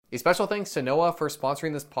A special thanks to Noah for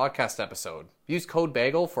sponsoring this podcast episode. Use code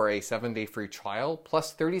BAGEL for a 7-day free trial,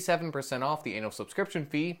 plus 37% off the annual subscription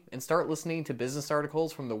fee, and start listening to business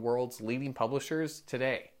articles from the world's leading publishers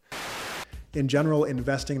today. In general,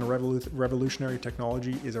 investing in revolutionary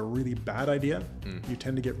technology is a really bad idea. You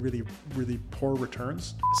tend to get really, really poor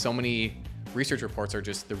returns. So many research reports are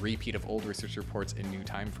just the repeat of old research reports in new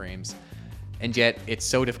time frames. And yet it's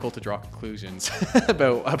so difficult to draw conclusions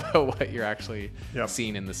about what you're actually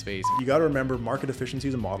seeing in the space. You got to remember, market efficiency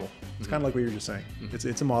is a model. It's kind of like what you were just saying.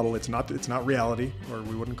 It's a model. It's not reality, or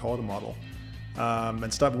we wouldn't call it a model. And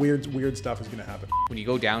weird stuff is going to happen. When you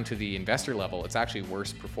go down to the investor level, it's actually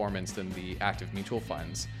worse performance than the active mutual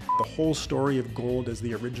funds. The whole story of gold as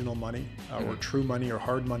the original money, or true money, or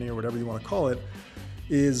hard money, or whatever you want to call it,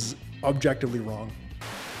 is objectively wrong.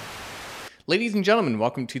 Ladies and gentlemen,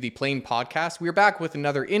 welcome to the Plain Podcast. We're back with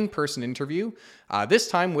another in-person interview, this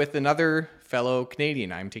time with another fellow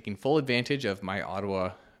Canadian. I'm taking full advantage of my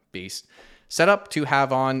Ottawa-based setup to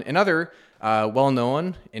have on another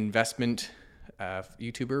well-known investment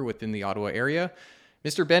YouTuber within the Ottawa area,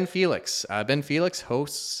 Mr. Ben Felix. Ben Felix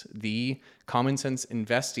hosts the Common Sense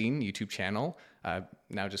Investing YouTube channel,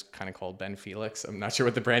 now just kind of called Ben Felix. I'm not sure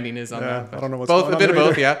what the branding is on that. I don't know what's both, going on. A bit of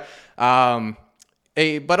both, either. yeah.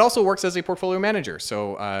 But also works as a portfolio manager.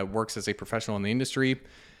 So works as a professional in the industry,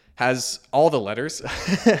 has all the letters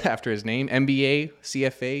after his name, MBA,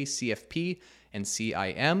 CFA, CFP, and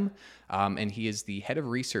CIM. And he is the head of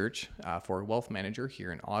research for Wealth Manager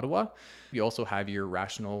here in Ottawa. You also have your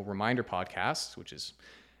Rational Reminder podcast, which is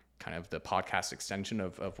kind of the podcast extension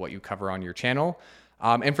of what you cover on your channel.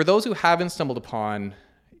 And for those who haven't stumbled upon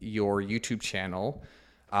your YouTube channel,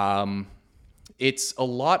 it's a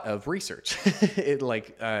lot of research.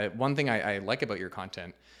 One thing I like about your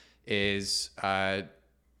content is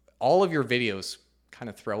all of your videos kind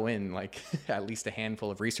of throw in like at least a handful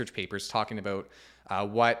of research papers talking about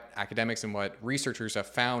what academics and what researchers have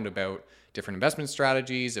found about different investment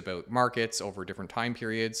strategies, about markets over different time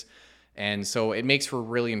periods. And so it makes for a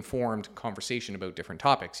really informed conversation about different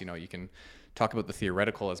topics. You know, you can talk about the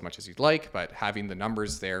theoretical as much as you'd like, but having the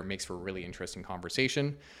numbers there makes for a really interesting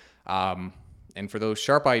conversation. And for those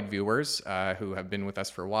sharp-eyed viewers who have been with us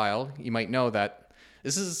for a while, you might know that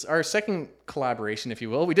this is our second collaboration, if you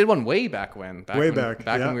will. We did one way back when. Back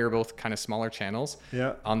when we were both kind of smaller channels.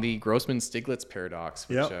 Yeah. On the Grossman-Stiglitz paradox,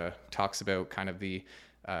 which talks about kind of the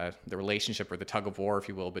relationship or the tug of war, if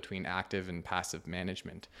you will, between active and passive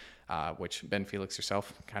management, which Ben Felix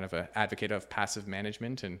yourself kind of an advocate of passive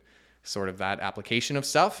management and sort of that application of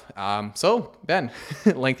stuff. So Ben,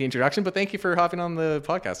 lengthy introduction, but thank you for hopping on the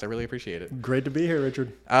podcast. I really appreciate it. Great to be here,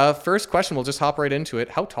 Richard. First question, we'll just hop right into it.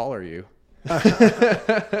 How tall are you?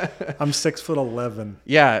 I'm 6'11".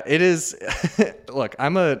 Yeah, it is. Look,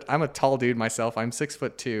 I'm a tall dude myself. I'm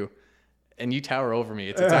 6'2", and you tower over me.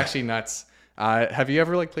 It's actually nuts. Have you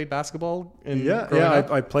ever played basketball?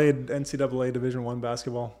 I played NCAA Division I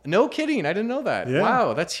basketball. No kidding, I didn't know that. Yeah.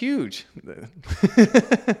 Wow, that's huge.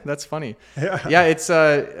 That's funny. Yeah, it's.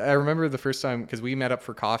 I remember the first time because we met up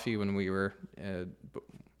for coffee when we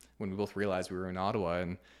both realized we were in Ottawa,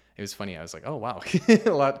 and it was funny. I was like, oh wow, a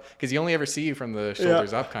lot because you only ever see you from the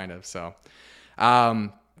shoulders up, kind of. So,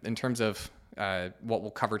 in terms of what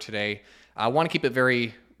we'll cover today, I want to keep it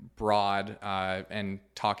very broad and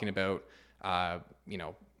talking about. A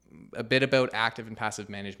bit about active and passive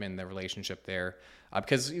management and the relationship there,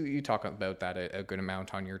 because you talk about that a good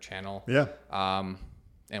amount on your channel. Yeah.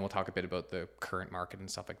 And we'll talk a bit about the current market and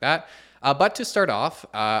stuff like that. But to start off,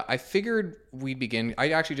 I figured we'd begin. I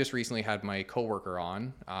actually just recently had my coworker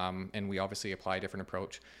on, and we obviously apply a different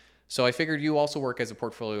approach. So I figured you also work as a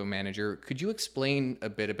portfolio manager. Could you explain a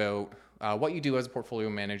bit about what you do as a portfolio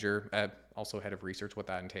manager, also head of research, what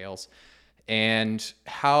that entails? And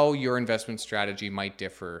how your investment strategy might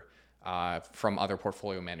differ from other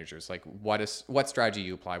portfolio managers. Like what strategy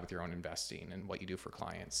you apply with your own investing and what you do for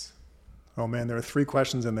clients. Oh man, there are 3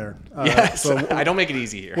 questions in there. Yes, so I don't make it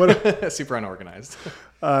easy here. Super unorganized.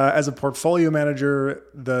 As a portfolio manager,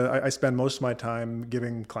 I spend most of my time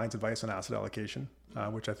giving clients advice on asset allocation,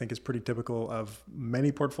 which I think is pretty typical of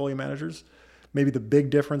many portfolio managers. Maybe the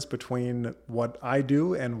big difference between what I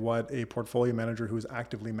do and what a portfolio manager who is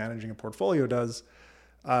actively managing a portfolio does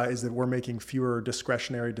is that we're making fewer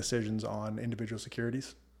discretionary decisions on individual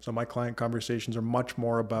securities. So my client conversations are much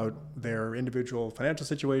more about their individual financial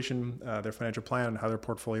situation, their financial plan, and how their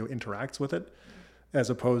portfolio interacts with it, as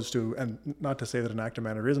opposed to, and not to say that an active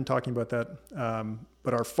manager isn't talking about that,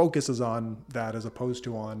 but our focus is on that as opposed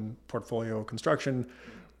to on portfolio construction,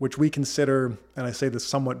 which we consider, and I say this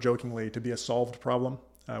somewhat jokingly, to be a solved problem.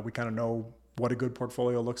 We kind of know what a good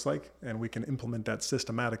portfolio looks like, and we can implement that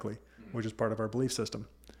systematically, which is part of our belief system.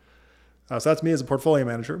 So that's me as a portfolio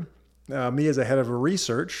manager. Me as a head of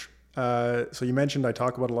research. So you mentioned I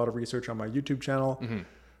talk about a lot of research on my YouTube channel,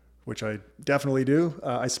 which I definitely do.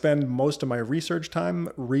 I spend most of my research time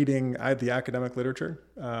reading the academic literature.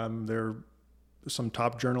 There are some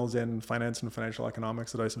top journals in finance and financial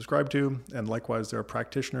economics that I subscribe to, and likewise there are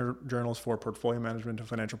practitioner journals for portfolio management and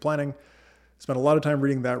financial planning. Spent a lot of time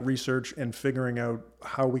reading that research and figuring out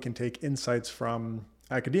how we can take insights from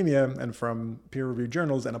academia and from peer-reviewed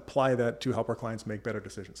journals and apply that to help our clients make better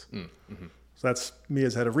decisions. So that's me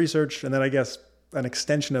as head of research. And then I guess an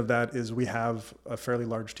extension of that is we have a fairly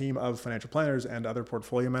large team of financial planners and other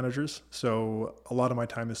portfolio managers. So a lot of my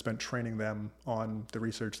time is spent training them on the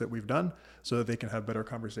research that we've done so that they can have better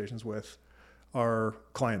conversations with our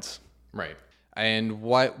clients. Right. And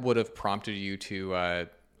what would have prompted you to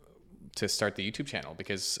start the YouTube channel?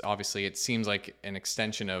 Because obviously it seems like an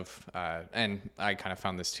extension of, and I kind of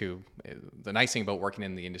found this too, the nice thing about working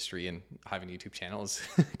in the industry and having a YouTube channel is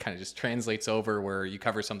kind of just translates over where you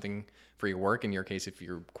cover something for your work. In your case, if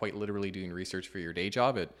you're quite literally doing research for your day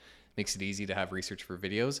job, it makes it easy to have research for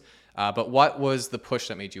videos. But what was the push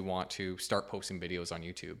that made you want to start posting videos on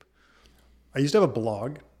YouTube? I used to have a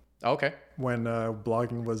blog. Okay. When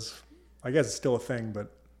blogging was, I guess it's still a thing,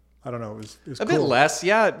 but I don't know. It was a cool. bit less.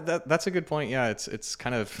 Yeah, that's a good point. Yeah, it's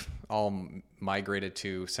kind of all migrated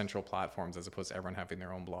to central platforms as opposed to everyone having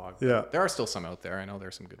their own blog. Yeah. There are still some out there. I know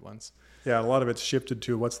there's some good ones. Yeah, a lot of it's shifted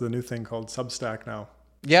to what's the new thing called Substack now.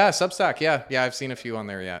 Yeah, Substack. Yeah, I've seen a few on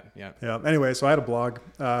there yet. Yeah. Anyway, so I had a blog.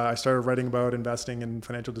 I started writing about investing and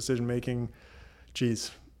financial decision making.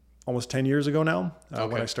 Almost 10 years ago now.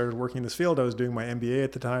 When I started working in this field, I was doing my MBA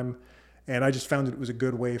at the time. And I just found it was a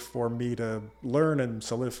good way for me to learn and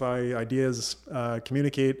solidify ideas,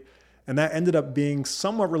 communicate. And that ended up being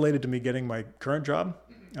somewhat related to me getting my current job.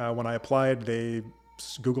 When I applied, they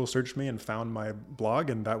Google searched me and found my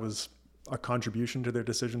blog, and that was a contribution to their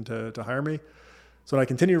decision to hire me. So I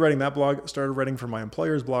continued writing that blog, started writing for my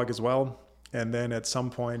employer's blog as well. And then at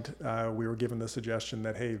some point, we were given the suggestion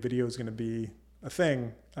that, hey, video is going to be a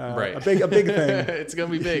thing, right. a big thing. It's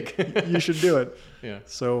going to be big. You should do it. Yeah.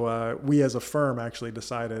 So we as a firm actually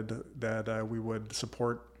decided that we would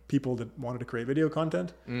support people that wanted to create video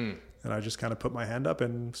content. And I just kind of put my hand up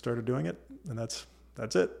and started doing it. And that's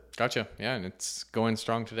it. Gotcha. Yeah. And it's going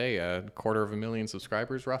strong today. 250,000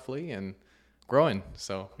 subscribers roughly and growing.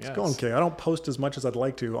 So yeah. It's going okay. I don't post as much as I'd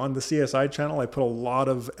like to. On the CSI channel, I put a lot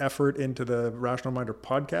of effort into the Rational Reminder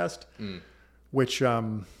podcast, which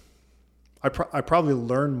I probably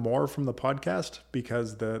learn more from the podcast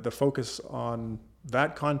because the focus on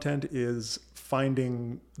that content is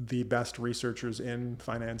finding the best researchers in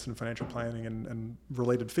finance and financial planning and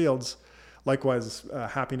related fields, likewise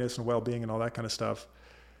happiness and well-being and all that kind of stuff,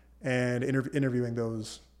 and interviewing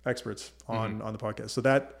those experts on the podcast. So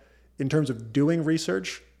that, in terms of doing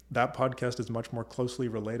research, that podcast is much more closely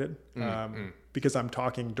related because I'm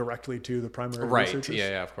talking directly to the primary researchers.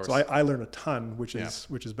 Yeah, of course. So I learn a ton, which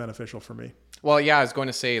is beneficial for me. Well, yeah, I was going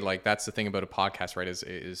to say, like, that's the thing about a podcast, right?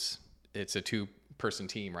 Is it's a 2-person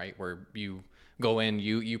team, right? Where you go in,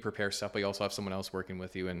 you prepare stuff, but you also have someone else working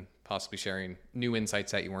with you and possibly sharing new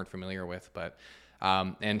insights that you weren't familiar with. But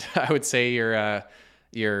and I would say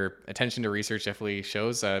your attention to research definitely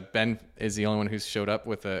shows. Ben is the only one who's showed up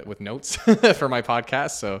with notes for my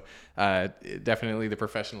podcast, so definitely the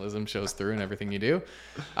professionalism shows through in everything you do.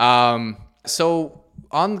 So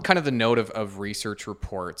on kind of the note of research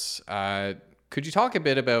reports, could you talk a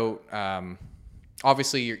bit about,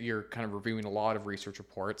 obviously you're kind of reviewing a lot of research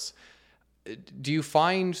reports. Do you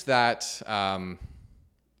find that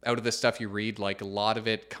out of the stuff you read, like a lot of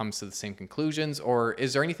it comes to the same conclusions, or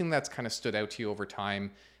is there anything that's kind of stood out to you over time?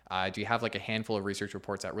 Do you have like a handful of research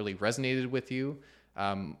reports that really resonated with you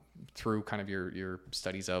through kind of your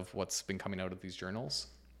studies of what's been coming out of these journals?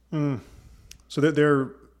 So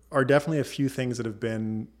there are definitely a few things that have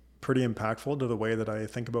been pretty impactful to the way that I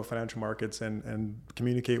think about financial markets and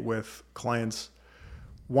communicate with clients.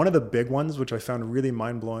 One of the big ones, which I found really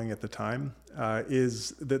mind-blowing at the time,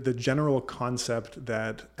 is the general concept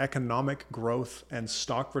that economic growth and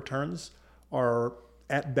stock returns are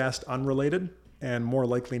at best unrelated and more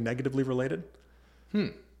likely negatively related.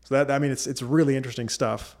 So it's really interesting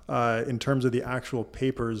stuff. In terms of the actual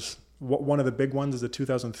papers, one of the big ones is a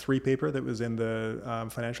 2003 paper that was in the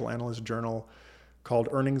Financial Analyst Journal called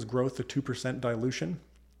Earnings Growth to 2% Dilution.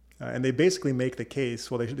 And they basically make the case,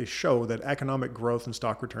 they show that economic growth and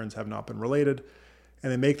stock returns have not been related.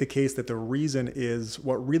 And they make the case that the reason is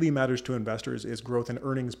what really matters to investors is growth in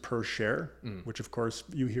earnings per share, which of course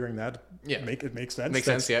you hearing that, it makes sense. Makes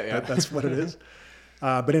sense, That's what it is.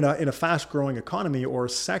 But in a fast-growing economy or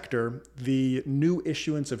sector, the new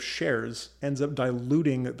issuance of shares ends up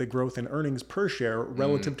diluting the growth in earnings per share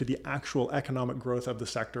relative to the actual economic growth of the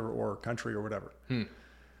sector or country or whatever.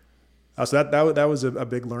 So that was a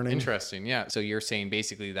big learning. Interesting, yeah. So you're saying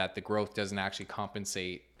basically that the growth doesn't actually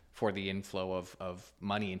compensate for the inflow of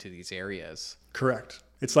money into these areas. Correct.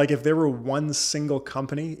 It's like if there were one single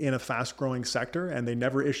company in a fast-growing sector and they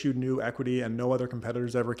never issued new equity and no other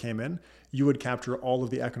competitors ever came in, you would capture all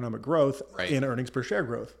of the economic growth in earnings per share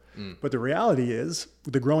growth. But the reality is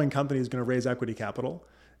the growing company is going to raise equity capital.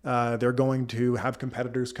 They're going to have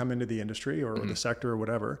competitors come into the industry or the sector or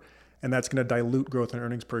whatever, and that's going to dilute growth in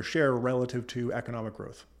earnings per share relative to economic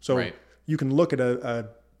growth. So you can look at a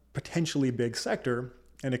potentially big sector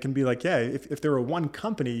and it can be like, if there were one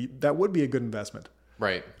company, that would be a good investment.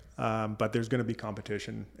 Right. But there's going to be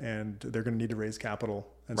competition and they're going to need to raise capital.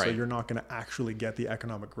 And so you're not going to actually get the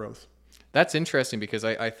economic growth. That's interesting because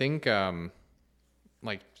I think,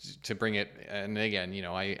 like to bring it, and again,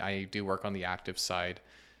 I do work on the active side.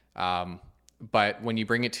 But when you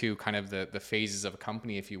bring it to kind of the phases of a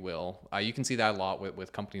company, if you will, you can see that a lot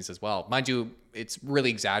with companies as well. Mind you, it's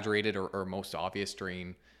really exaggerated or most obvious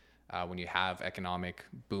during when you have economic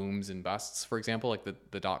booms and busts, for example, like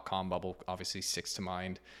the dot-com bubble obviously sticks to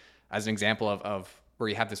mind as an example of where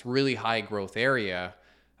you have this really high growth area,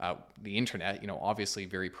 the internet, obviously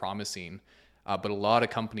very promising, but a lot of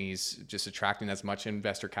companies just attracting as much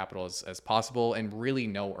investor capital as possible and really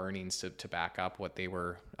no earnings to back up what they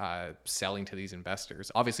were selling to these investors.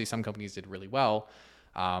 Obviously, some companies did really well,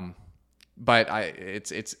 but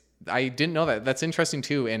I didn't know that. That's interesting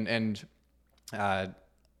too, and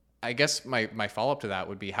I guess my follow-up to that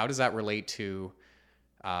would be, how does that relate to,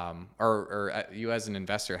 or you as an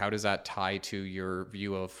investor, how does that tie to your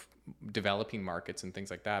view of developing markets and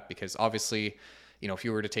things like that? Because obviously, if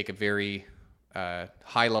you were to take a very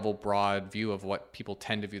high-level, broad view of what people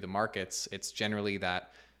tend to view the markets, it's generally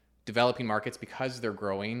that developing markets, because they're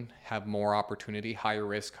growing, have more opportunity, higher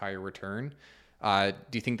risk, higher return. Do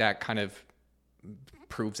you think that kind of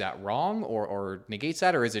proves that wrong or negates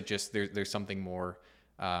that, or is it just there's something more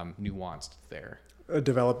nuanced there?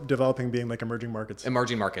 Developing being like emerging markets.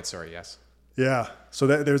 Emerging markets, sorry, yes. Yeah. So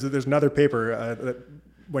there's another paper that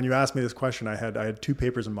when you asked me this question, I had two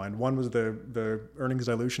papers in mind. One was the earnings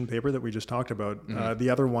dilution paper that we just talked about. The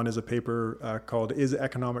other one is a paper called "Is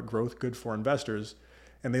Economic Growth Good for Investors?"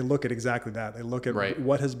 And they look at exactly that. They look at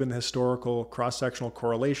what has been the historical cross-sectional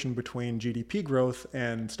correlation between GDP growth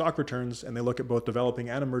and stock returns, and they look at both developing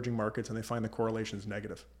and emerging markets, and they find the correlation is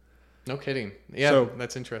negative. No kidding. Yeah, so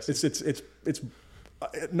that's interesting. It's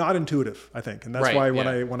not intuitive, I think, and that's why when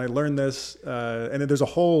I learned this, and there's a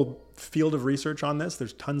whole field of research on this.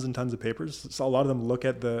 There's tons and tons of papers. So a lot of them look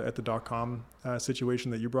at the .com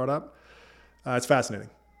situation that you brought up. It's fascinating.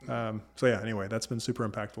 Anyway, that's been super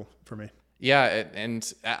impactful for me. Yeah,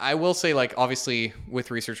 and I will say, like, obviously with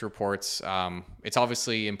research reports, it's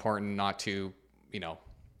obviously important not to,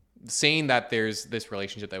 saying that there's this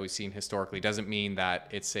relationship that we've seen historically doesn't mean that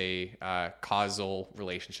it's a causal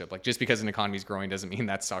relationship. Like, just because an economy is growing doesn't mean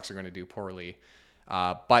that stocks are going to do poorly.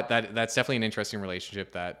 But that's definitely an interesting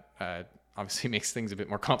relationship that obviously makes things a bit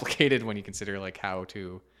more complicated when you consider like how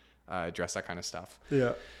to address that kind of stuff.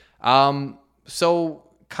 Yeah. So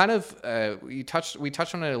kind of we touched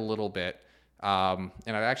on it a little bit. And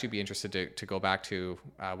I'd actually be interested to go back to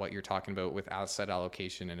what you're talking about with asset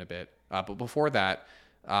allocation in a bit. But before that,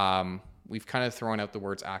 we've kind of thrown out the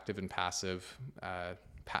words active and passive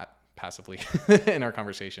passively in our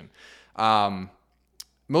conversation.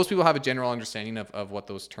 Most people have a general understanding of what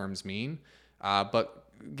those terms mean. But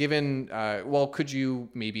given, could you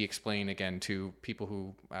maybe explain again to people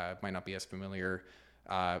who might not be as familiar?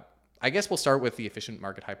 I guess we'll start with the efficient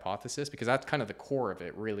market hypothesis, because that's kind of the core of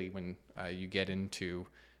it, really, when you get into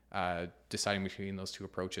deciding between those two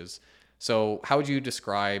approaches. So how would you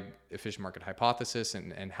describe efficient market hypothesis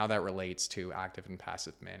and how that relates to active and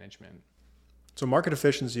passive management? So market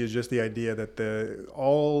efficiency is just the idea that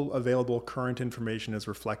all available current information is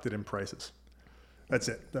reflected in prices. That's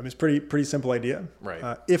it. I mean, it's pretty simple idea.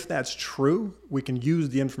 Right. If that's true, we can use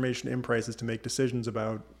the information in prices to make decisions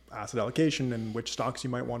about asset allocation and which stocks you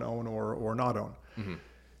might want to own or not own. Mm-hmm.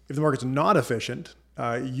 If the market's not efficient,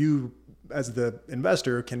 you as the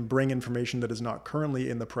investor can bring information that is not currently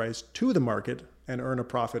in the price to the market and earn a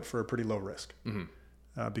profit for a pretty low risk,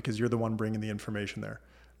 because you're the one bringing the information there.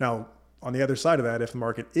 Now, on the other side of that, if the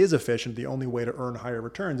market is efficient, the only way to earn higher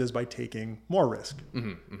returns is by taking more risk.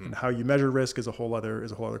 And how you measure risk is a whole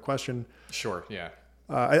other question. Sure. Yeah.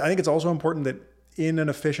 I think it's also important that in an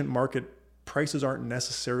efficient market, prices aren't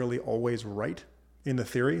necessarily always right in the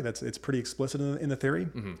theory. It's pretty explicit in the theory.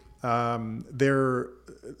 The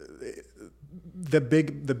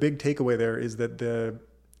big takeaway there is that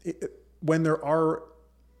when there are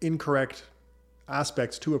incorrect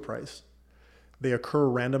aspects to a price, they occur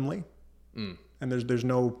randomly, and there's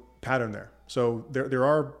no pattern there. So there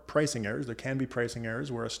are pricing errors. There can be pricing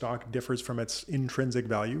errors where a stock differs from its intrinsic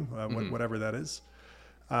value, whatever that is.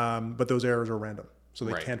 But those errors are random, so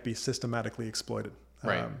they can't be systematically exploited.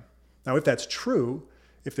 Now, if that's true,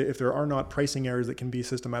 if there are not pricing errors that can be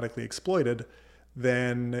systematically exploited,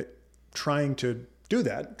 then trying to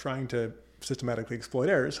systematically exploit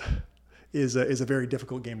errors is a very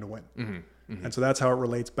difficult game to win. And so that's how it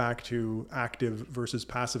relates back to active versus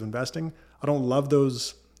passive investing. I don't love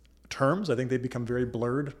those terms. I think they become very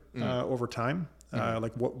blurred over time.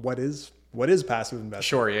 Like what is passive investing?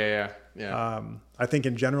 Sure. Yeah. I think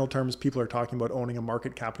in general terms, people are talking about owning a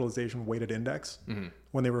market capitalization weighted index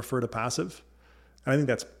when they refer to passive. And I think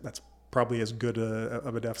that's probably as good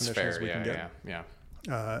of a definition as we can get.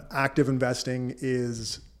 Active investing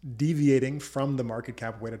is deviating from the market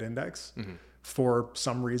cap weighted index for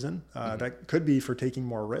some reason. That could be for taking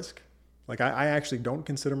more risk. Like I actually don't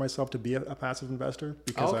consider myself to be a passive investor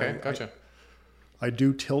because gotcha. I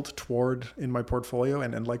do tilt toward in my portfolio,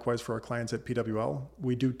 and likewise for our clients at PWL,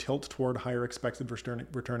 we do tilt toward higher expected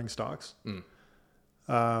returning stocks.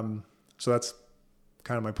 So that's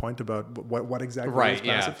kind of my point about what exactly is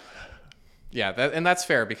passive. Yeah, and that's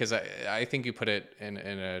fair because I think you put it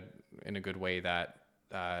in a good way that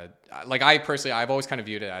like I personally, I've always kind of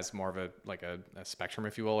viewed it as more of a spectrum,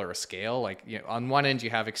 if you will, or a scale. Like, you know, on one end you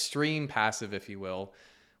have extreme passive, if you will,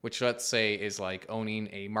 which let's say is like owning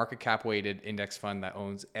a market cap weighted index fund that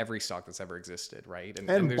owns every stock that's ever existed, right?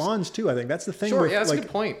 And bonds too. I think that's the thing. Sure, that's a good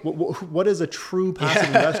point. What is a true passive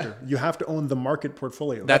investor? You have to own the market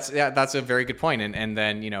portfolio. That's a very good point. And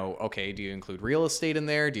then, you know, okay, do you include real estate in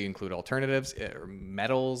there? Do you include alternatives or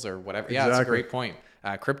metals or whatever? Exactly. Yeah, that's a great point.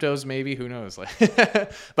 Cryptos, maybe, who knows?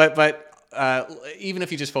 But even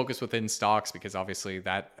if you just focus within stocks, because obviously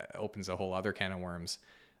that opens a whole other can of worms.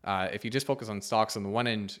 If you just focus on stocks, on the one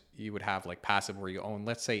end, you would have like passive where you own,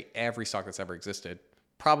 let's say, every stock that's ever existed,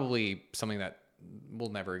 probably something that will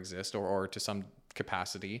never exist or to some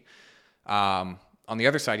capacity. On the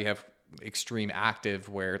other side, you have extreme active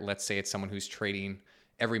where, let's say, it's someone who's trading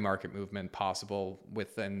every market movement possible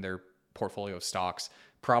within their portfolio of stocks,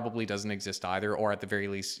 probably doesn't exist either, or at the very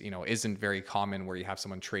least, you know, isn't very common where you have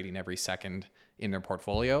someone trading every second in their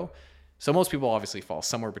portfolio. So most people obviously fall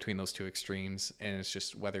somewhere between those two extremes, and it's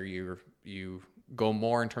just whether you go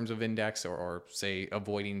more in terms of index or say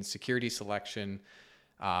avoiding security selection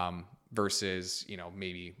versus, you know,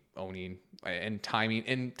 maybe owning and timing.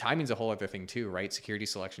 And timing's a whole other thing too, right? Security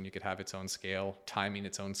selection, you could have its own scale, timing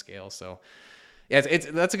its own scale. So yeah,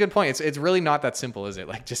 that's a good point. It's really not that simple, is it?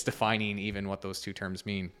 Like just defining even what those two terms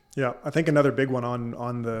mean. Yeah, I think another big one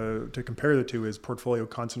to compare the two is portfolio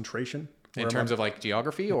concentration. In terms of like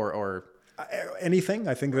geography or anything.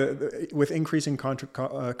 I think that with increasing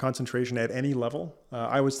concentration at any level,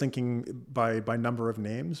 I was thinking by number of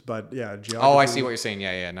names, but yeah, geography. Oh, I see what you're saying.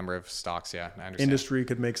 Yeah, number of stocks. Yeah, I understand. Industry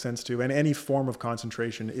could make sense too, and any form of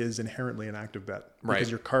concentration is inherently an active bet because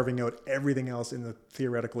you're carving out everything else in the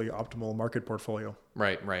theoretically optimal market portfolio.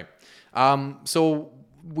 Right. So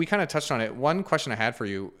we kind of touched on it. One question I had for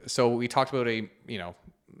you. So we talked about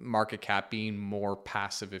market cap being more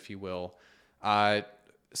passive, if you will.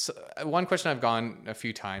 So one question I've gone a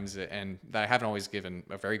few times and that I haven't always given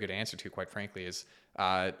a very good answer to, quite frankly, is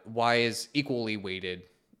why is equally weighted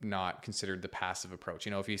not considered the passive approach?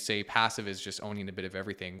 You know, if you say passive is just owning a bit of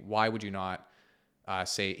everything, why would you not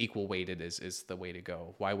say equal weighted is the way to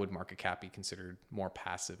go? Why would market cap be considered more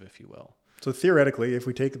passive, if you will? So theoretically, if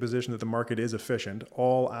we take the position that the market is efficient,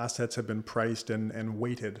 all assets have been priced and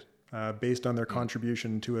weighted based on their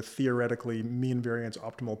contribution to a theoretically mean variance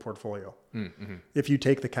optimal portfolio. Mm-hmm. If you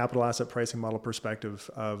take the capital asset pricing model perspective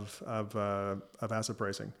of asset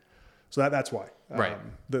pricing. So that's why. Right.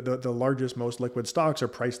 The largest, most liquid stocks are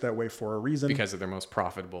priced that way for a reason. Because of their most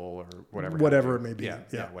profitable or whatever. Whatever it may be.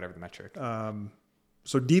 Yeah, whatever the metric.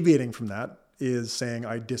 So deviating from that is saying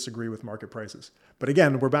I disagree with market prices. But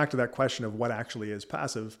again, we're back to that question of what actually is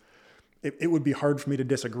passive. It would be hard for me to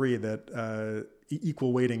disagree that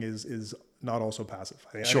equal weighting is not also passive.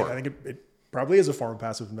 I think it probably is a form of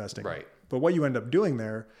passive investing. Right. But what you end up doing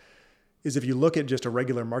there is if you look at just a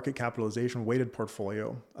regular market capitalization weighted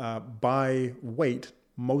portfolio, by weight,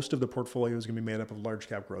 most of the portfolio is going to be made up of large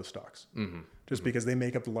cap growth stocks, just because they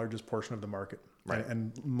make up the largest portion of the market, right.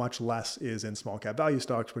 and much less is in small cap value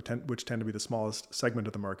stocks, which tend to be the smallest segment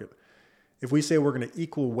of the market. If we say we're going to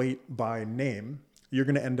equal weight by name, you're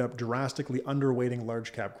going to end up drastically underweighting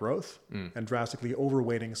large cap growth and drastically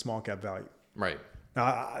overweighting small cap value. Right.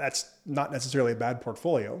 Now, that's not necessarily a bad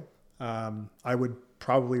portfolio. I would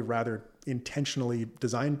probably rather intentionally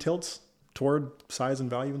design tilts toward size and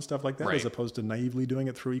value and stuff like that, as opposed to naively doing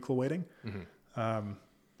it through equal weighting. But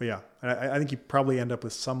yeah, I think you probably end up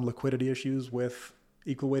with some liquidity issues with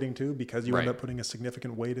equal weighting too, because you end up putting a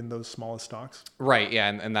significant weight in those smallest stocks. Right. Yeah.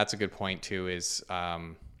 And that's a good point too, is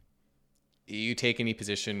you take any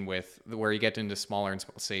position with where you get into smaller and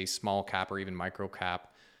say small cap or even micro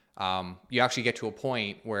cap, you actually get to a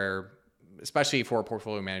point where, especially for a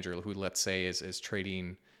portfolio manager who, let's say, is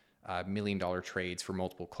trading $1 million trades for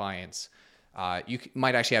multiple clients, you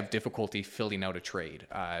might actually have difficulty filling out a trade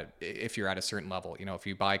if you're at a certain level. You know, if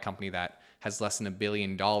you buy a company that has less than $1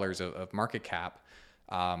 billion of market cap,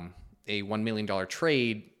 a $1 million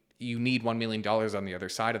trade, you need $1 million on the other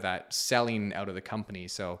side of that selling out of the company.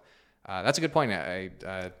 So that's a good point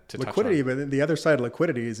to liquidity, touch on. But the other side of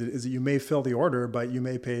liquidity is that you may fill the order, but you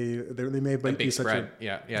may pay. They may be such spread.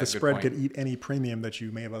 The spread could eat any premium that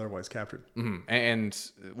you may have otherwise captured,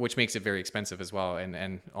 and which makes it very expensive as well,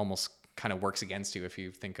 and almost kind of works against you if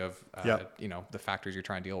you think of the factors you're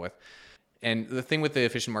trying to deal with. And the thing with the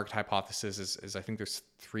efficient market hypothesis is I think there's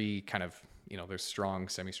three kind of, there's strong,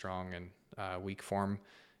 semi-strong, and weak form,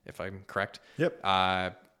 if I'm correct. Yep.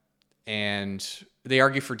 And they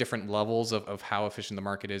argue for different levels of how efficient the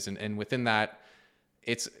market is. And within that,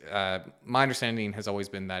 it's my understanding has always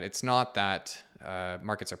been that it's not that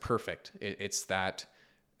markets are perfect. It's that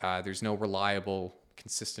there's no reliable,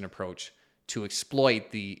 consistent approach to exploit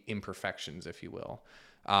the imperfections, if you will.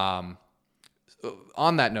 On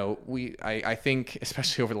that note, I think,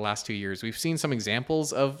 especially over the last 2 years, we've seen some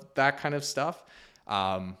examples of that kind of stuff.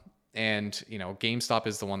 And, GameStop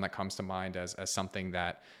is the one that comes to mind as something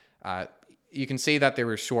that you can say that they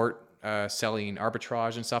were short selling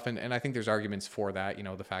arbitrage and stuff. And I think there's arguments for that,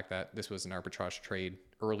 the fact that this was an arbitrage trade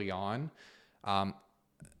early on.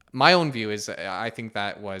 My own view is I think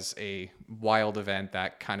that was a wild event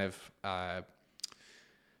that kind of,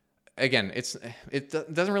 again,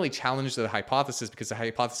 it doesn't really challenge the hypothesis because the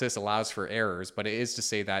hypothesis allows for errors, but it is to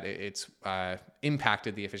say that it's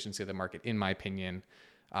impacted the efficiency of the market, in my opinion.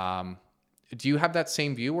 Do you have that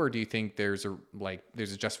same view, or do you think there's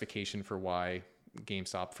a justification for why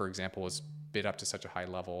GameStop, for example, was bid up to such a high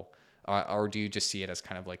level, or do you just see it as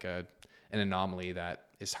kind of like an anomaly that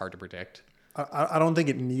is hard to predict? I don't think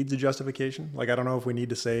it needs a justification. I don't know if we need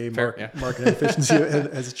to say market efficiency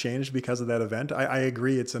has changed because of that event. I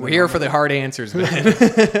agree. We're here for the hard answers,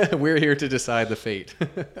 man. We're here to decide the fate.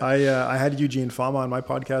 I had Eugene Fama on my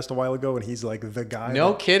podcast a while ago, and he's like the guy.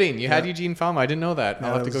 No kidding. You had Eugene Fama. I didn't know that.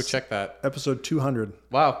 I'll have to go check that. Episode 200.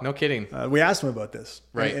 Wow. No kidding. We asked him about this.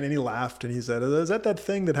 Right. And he laughed and he said, is that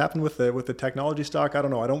thing that happened with the technology stock? I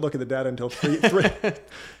don't know. I don't look at the data until three.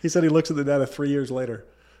 He said he looks at the data 3 years later.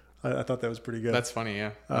 I thought that was pretty good. That's funny,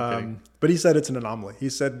 yeah. But he said it's an anomaly.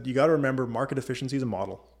 He said you got to remember market efficiency is a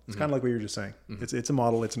model. It's kind of like what you were just saying. It's a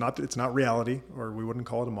model. It's not reality, or we wouldn't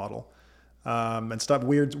call it a model. And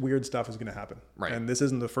weird stuff is going to happen. Right. And this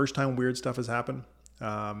isn't the first time weird stuff has happened.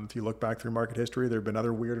 If you look back through market history, there have been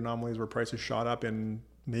other weird anomalies where prices shot up in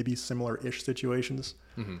maybe similar-ish situations.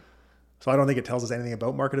 So I don't think it tells us anything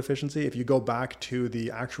about market efficiency. If you go back to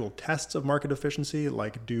the actual tests of market efficiency,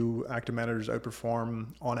 like do active managers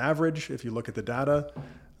outperform on average, if you look at the data,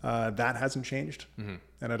 that hasn't changed.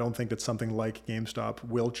 And I don't think that something like GameStop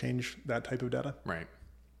will change that type of data. Right.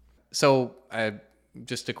 So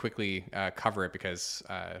just to quickly cover it, because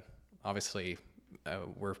obviously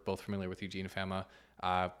we're both familiar with Eugene Fama.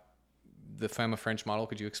 The Fama French model,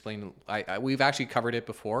 could you explain? We've actually covered it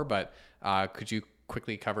before, but could you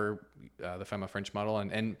quickly cover the Fama French model?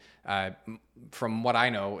 And from what I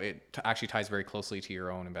know, it actually ties very closely to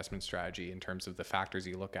your own investment strategy in terms of the factors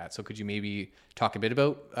you look at. So could you maybe talk a bit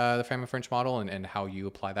about the Fama French model and how you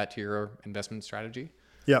apply that to your investment strategy?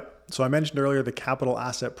 Yeah. So I mentioned earlier the capital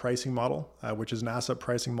asset pricing model, which is an asset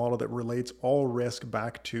pricing model that relates all risk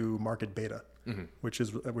back to market beta, which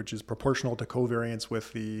is proportional to covariance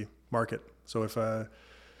with the market. So if the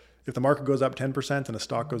market goes up 10% and a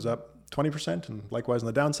stock goes up 20%, and likewise on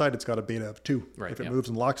the downside, it's got a beta of 2. Right, if it moves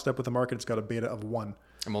in lockstep with the market, it's got a beta of 1.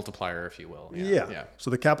 A multiplier, if you will. Yeah. So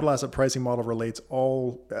the capital asset pricing model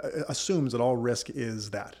assumes that all risk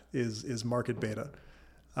is market beta.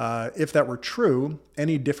 If that were true,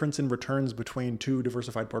 any difference in returns between two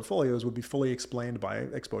diversified portfolios would be fully explained by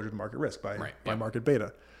exposure to market risk, by market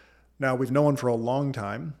beta. Now, we've known for a long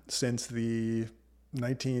time, since the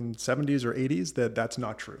 1970s or 80s, that that's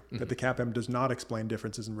not true, that the CAPM does not explain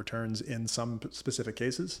differences in returns in some specific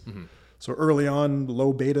cases. So early on,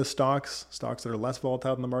 low beta stocks that are less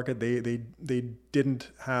volatile in the market, they didn't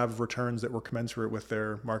have returns that were commensurate with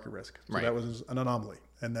their market risk. So that was an anomaly.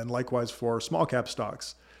 And then likewise for small cap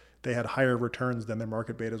stocks, they had higher returns than their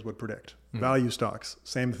market betas would predict. Value stocks,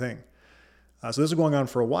 same thing. So this was going on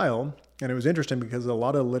for a while, and it was interesting because a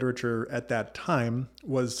lot of literature at that time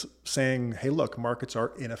was saying, hey, look, markets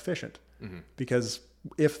are inefficient. Because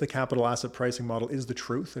if the capital asset pricing model is the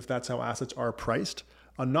truth, if that's how assets are priced,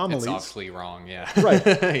 anomalies... It's obviously wrong, yeah. Right.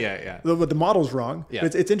 yeah. But the model's wrong. Yeah.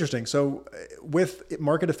 It's interesting. So with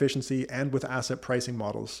market efficiency and with asset pricing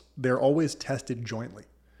models, they're always tested jointly.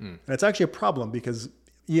 And it's actually a problem because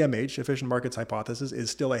EMH, efficient markets hypothesis, is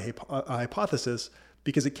still a hypothesis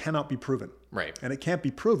because it cannot be proven. Right. And it can't be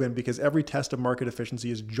proven because every test of market efficiency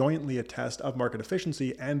is jointly a test of market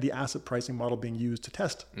efficiency and the asset pricing model being used to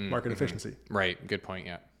test market efficiency. Right. Good point.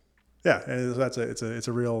 Yeah. Yeah. And it's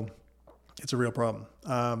a real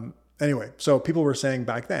problem. Anyway, so people were saying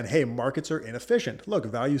back then, hey, markets are inefficient. Look,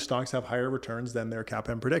 value stocks have higher returns than their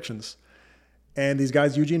CAPM predictions. And these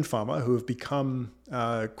guys, Eugene Fama, who have become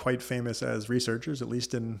quite famous as researchers, at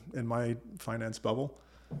least in my finance bubble.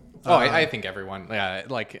 I think everyone,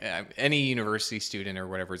 any university student or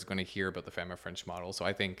whatever is going to hear about the Fama French model. So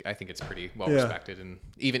I think it's pretty well respected, and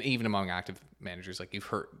even among active managers, like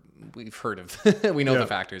we've heard of, we know the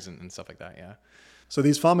factors and stuff like that. Yeah. So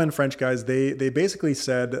these Fama and French guys, they basically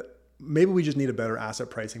said, maybe we just need a better asset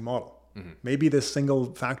pricing model. Maybe this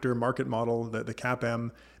single factor market model, the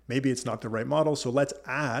CAPM, maybe it's not the right model. So let's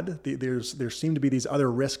add, there seem to be these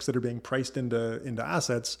other risks that are being priced into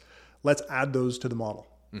assets. Let's add those to the model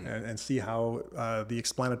and see how the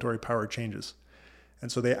explanatory power changes.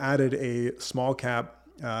 And so they added a small cap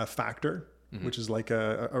factor, which is like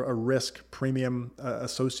a risk premium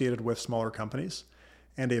associated with smaller companies,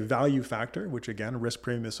 and a value factor, which again, risk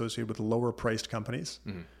premium associated with lower priced companies.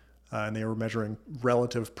 And they were measuring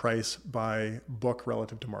relative price by book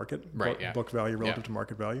relative to market, book value relative to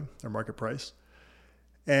market value or market price.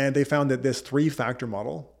 And they found that this 3-factor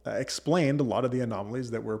model explained a lot of the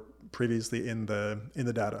anomalies that were previously in the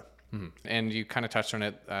data. And you kind of touched on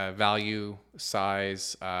it, value,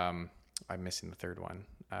 size. I'm missing the third one.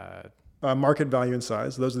 Market value and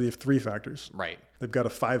size. Those are the 3 factors. Right. They've got a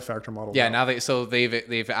 5-factor model. Yeah. Now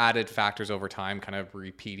they've added factors over time, kind of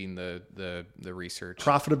repeating the research.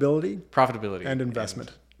 Profitability, and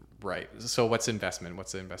investment. Right. So what's investment?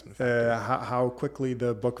 What's the investment factor? How quickly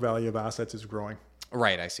the book value of assets is growing.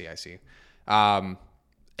 Right. I see.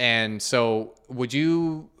 And so would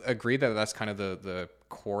you agree that that's kind of the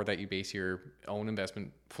core that you base your own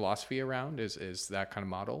investment philosophy around is that kind of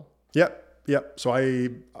model? Yep. So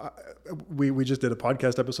we just did a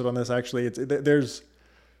podcast episode on this. Actually,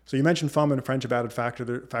 so you mentioned Fama and French have added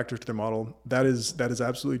factors to their model. That is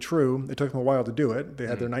absolutely true. It took them a while to do it. They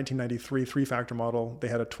had their 1993 3-factor model. They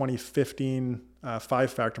had a 2015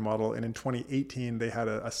 5-factor model, and in 2018 they had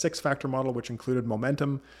a 6-factor model, which included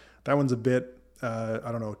momentum. That one's a bit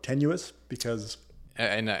tenuous because.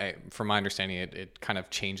 And from my understanding, it kind of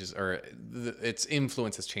changes, or its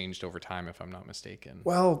influence has changed over time, if I'm not mistaken.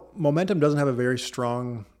 Well, momentum doesn't have a very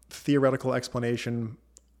strong theoretical explanation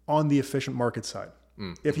on the efficient market side.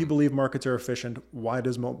 If you believe markets are efficient, why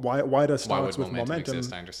does stocks with momentum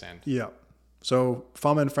exist? I understand. Yeah. So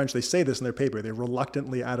Fama and French, they say this in their paper. They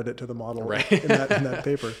reluctantly added it to the model in that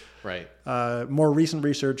paper. Right. More recent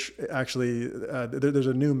research, actually, there's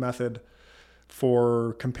a new method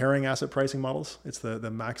for comparing asset pricing models. It's the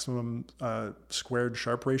maximum squared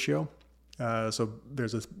Sharpe ratio. So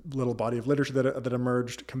there's this little body of literature that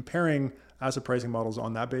emerged comparing asset pricing models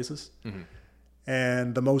on that basis.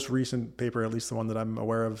 And the most recent paper, at least the one that I'm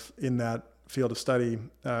aware of in that field of study,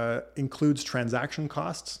 includes transaction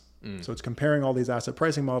costs. So it's comparing all these asset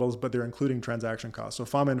pricing models, but they're including transaction costs. So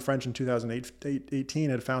Fama and French in 2018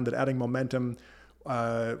 had found that adding momentum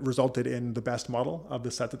resulted in the best model of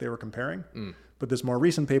the set that they were comparing. But this more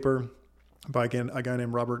recent paper by a guy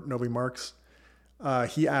named Robert Novi-Marx,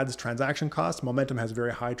 he adds transaction costs. Momentum has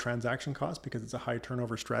very high transaction costs because it's a high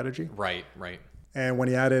turnover strategy. Right. And when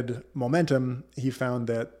he added momentum, he found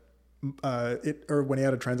that when he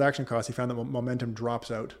added transaction costs, he found that momentum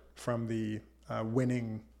drops out from the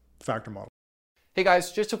winning factor model. Hey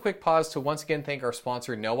guys, just a quick pause to once again thank our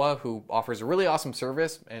sponsor, Noah, who offers a really awesome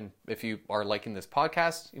service. And if you are liking this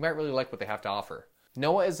podcast, you might really like what they have to offer.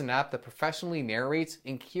 Noah is an app that professionally narrates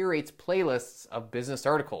and curates playlists of business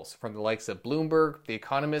articles from the likes of Bloomberg, The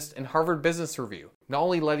Economist, and Harvard Business Review, not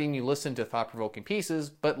only letting you listen to thought-provoking pieces,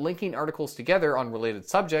 but linking articles together on related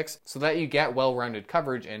subjects so that you get well-rounded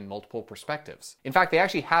coverage and multiple perspectives. In fact, they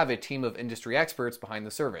actually have a team of industry experts behind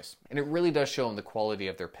the service, and it really does show in the quality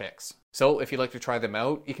of their picks. So if you'd like to try them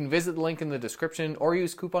out, you can visit the link in the description or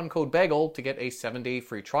use coupon code BAGEL to get a 7-day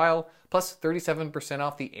free trial, plus 37%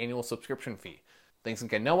 off the annual subscription fee. Thanks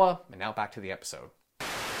again, Noah, and now back to the episode.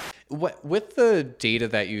 With the data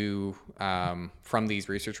that you, from these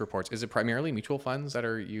research reports, is it primarily mutual funds that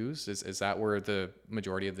are used? Is that where the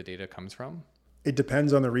majority of the data comes from? It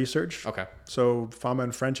depends on the research. Okay. So Fama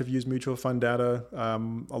and French have used mutual fund data.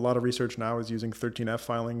 A lot of research now is using 13F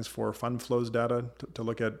filings for fund flows data to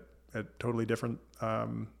look at totally different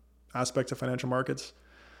aspects of financial markets.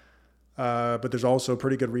 But there's also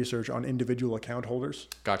pretty good research on individual account holders.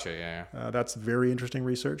 Gotcha, yeah. That's very interesting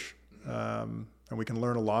research. And we can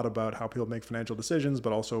learn a lot about how people make financial decisions,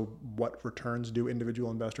 but also what returns do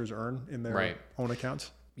individual investors earn in their own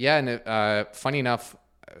accounts. Yeah, and funny enough,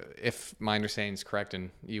 if my understanding is correct,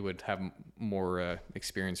 and you would have more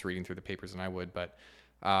experience reading through the papers than I would, but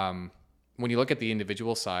when you look at the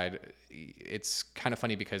individual side, it's kind of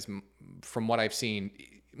funny because from what I've seen,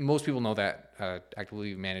 most people know that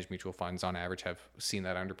actively managed mutual funds on average have seen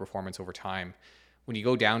that underperformance over time. When you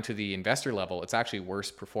go down to the investor level, it's actually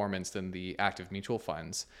worse performance than the active mutual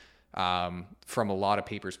funds, from a lot of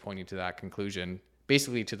papers pointing to that conclusion,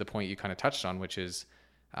 basically to the point you kind of touched on, which is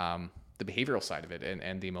the behavioral side of it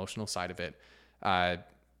and the emotional side of it.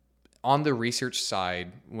 On the research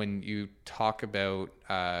side, when you talk about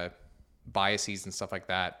biases and stuff like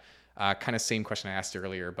that, kind of same question I asked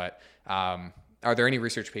earlier, but are there any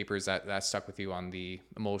research papers that stuck with you on the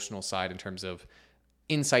emotional side in terms of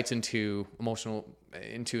insights into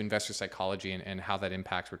investor psychology and how that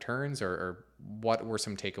impacts returns, or what were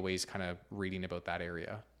some takeaways kind of reading about that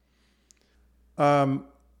area? I'm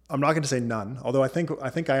not going to say none, although I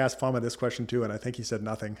think I asked Fama this question too, and I think he said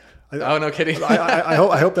nothing. Oh, no kidding. I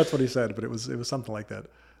hope that's what he said, but it was something like that.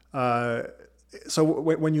 So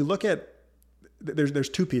when you look at, there's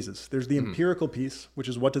two pieces. There's the empirical piece, which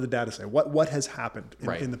is what did the data say? What has happened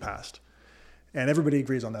in the past? And everybody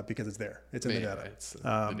agrees on that because it's there. It's in the data. It's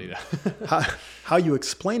the data. How you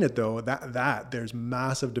explain it, though, that there's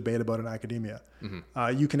massive debate about in academia.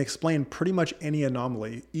 You can explain pretty much any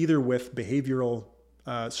anomaly either with behavioral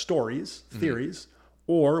stories, theories,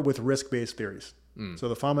 or with risk-based theories. So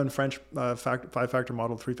the Fama and French 5-factor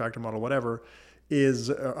model, 3-factor model, whatever, is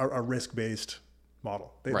a risk-based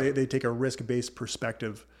model. They take a risk-based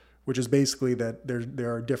perspective, which is basically that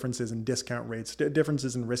there are differences in discount rates,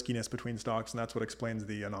 differences in riskiness between stocks, and that's what explains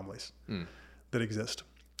the anomalies that exist.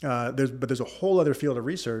 There's a whole other field of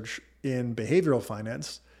research in behavioral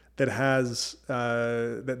finance that has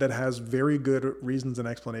very good reasons and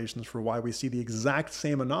explanations for why we see the exact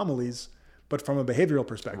same anomalies, but from a behavioral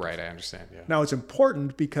perspective. Right, I understand. Yeah. Now it's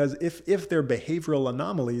important because if they're behavioral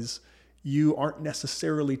anomalies, you aren't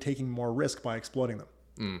necessarily taking more risk by exploiting them.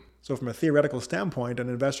 So from a theoretical standpoint, an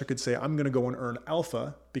investor could say, I'm going to go and earn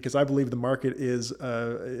alpha because I believe the market is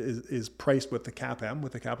priced with the CAPM,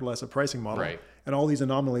 with the capital asset pricing model. Right. And all these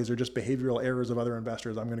anomalies are just behavioral errors of other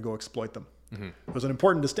investors. I'm going to go exploit them. There's an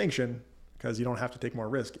important distinction because you don't have to take more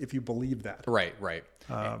risk if you believe that. Right.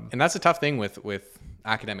 And that's a tough thing with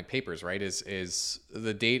academic papers, right? Is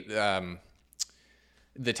the date...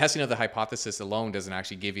 the testing of the hypothesis alone doesn't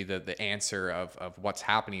actually give you the answer of what's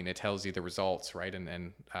happening. It tells you the results, right?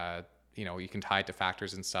 And you can tie it to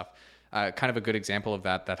factors and stuff. Kind of a good example of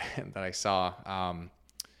that I saw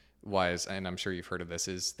was, and I'm sure you've heard of this,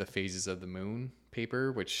 is the Phases of the Moon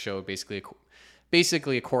paper, which showed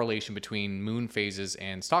basically a correlation between moon phases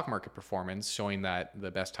and stock market performance, showing that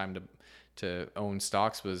the best time to own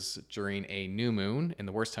stocks was during a new moon, and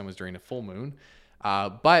the worst time was during a full moon.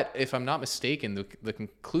 But if I'm not mistaken, the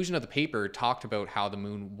conclusion of the paper talked about how the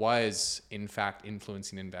moon was in fact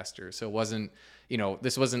influencing investors. So it wasn't,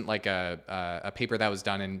 this wasn't like a paper that was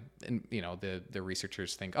done and the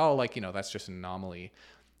researchers think, that's just an anomaly.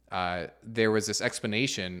 There was this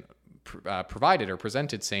explanation provided or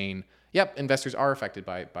presented saying, yep, investors are affected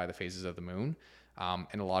by the phases of the moon.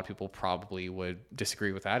 And a lot of people probably would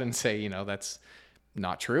disagree with that and say, that's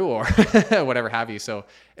not true or whatever have you. So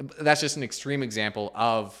that's just an extreme example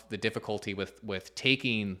of the difficulty with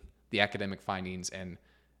taking the academic findings and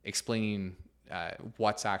explaining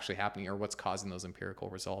what's actually happening or what's causing those empirical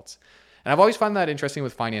results. And I've always found that interesting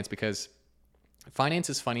with finance because finance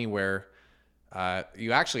is funny where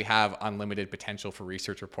you actually have unlimited potential for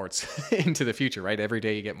research reports into the future, right? Every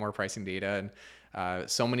day you get more pricing data and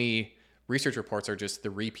so many research reports are just the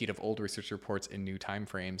repeat of old research reports in new time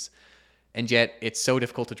frames. And yet it's so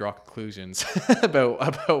difficult to draw conclusions about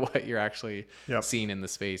what you're actually seeing in the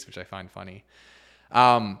space, which I find funny.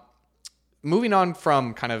 Moving on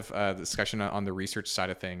from kind of the discussion on the research side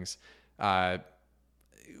of things,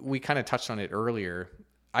 we kind of touched on it earlier.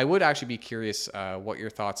 I would actually be curious what your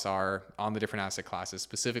thoughts are on the different asset classes,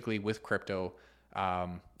 specifically with crypto.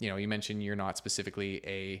 You mentioned you're not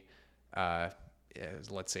specifically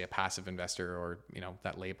let's say a passive investor or,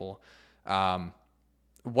 that label.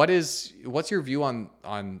 What's your view on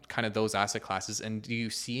kind of those asset classes? And do you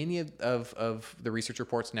see any of the research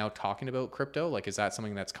reports now talking about crypto? Like, is that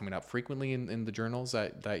something that's coming up frequently in the journals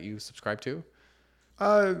that you subscribe to?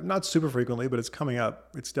 Not super frequently, but it's coming up.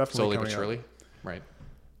 It's definitely slowly coming but surely. up. Right.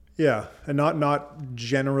 Yeah, and not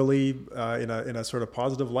generally in a sort of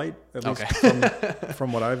positive light, at least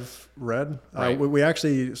from what I've read. Right. We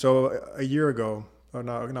actually, so a year ago, or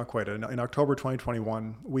not quite, in October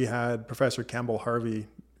 2021, we had Professor Campbell Harvey.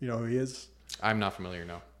 You know who he is? I'm not familiar,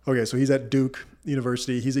 no. Okay, so he's at Duke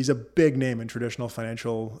University. He's a big name in traditional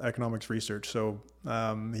financial economics research. So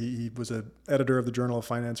he was an editor of the Journal of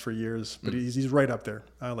Finance for years, but he's right up there,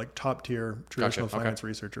 like top tier traditional finance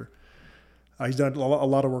researcher. He's done a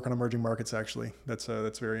lot of work on emerging markets, actually. That's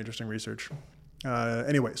very interesting research.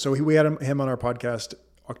 Anyway, so we had him on our podcast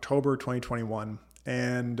October 2021,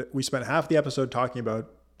 and we spent half the episode talking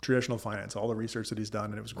about traditional finance, all the research that he's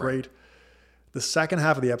done, and it was great. The second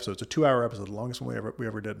half of the episode, it's a 2-hour episode, the longest one we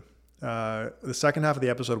ever did. The second half of the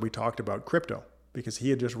episode, we talked about crypto because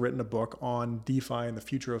he had just written a book on DeFi and the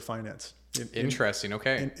future of finance. Interesting.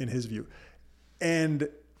 Okay. In his view. And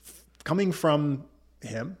coming from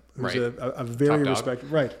him, who's a very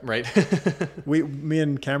respected, right. Me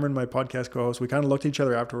and Cameron, my podcast co-host, we kind of looked at each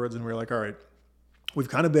other afterwards and we were like, all right, we've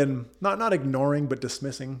kind of been not ignoring, but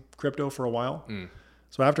dismissing crypto for a while.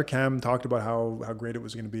 So after Cam talked about how great it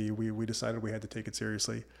was going to be, we decided we had to take it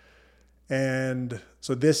seriously. And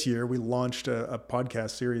so this year we launched a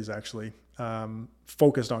podcast series actually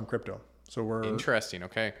focused on crypto. So we're interesting.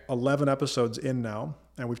 Okay. 11 episodes in now,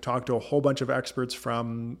 and we've talked to a whole bunch of experts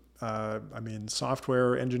from,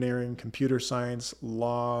 software engineering, computer science,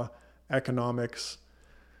 law, economics,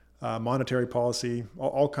 monetary policy,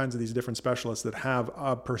 all kinds of these different specialists that have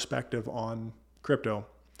a perspective on crypto.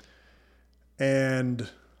 And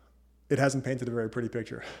it hasn't painted a very pretty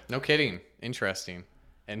picture. No kidding. Interesting.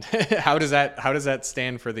 And how does that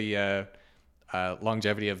stand for the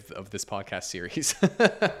longevity of this podcast series?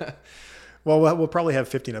 Well, we'll probably have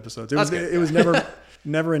 15 episodes. It was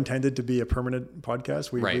never intended to be a permanent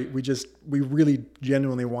podcast. We really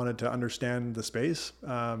genuinely wanted to understand the space.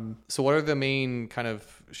 So what are the main kind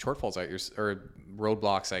of shortfalls or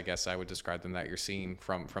roadblocks, I guess I would describe them, that you're seeing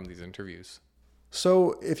from these interviews?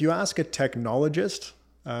 So if you ask a technologist,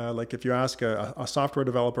 like if you ask a software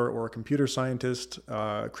developer or a computer scientist,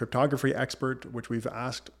 cryptography expert, which we've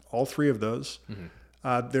asked all three of those,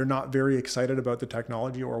 they're not very excited about the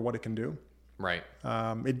technology or what it can do. Right.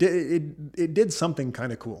 It did something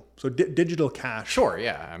kind of cool. So digital cash. Sure.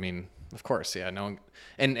 Yeah. I mean, of course. Yeah. No.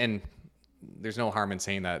 And there's no harm in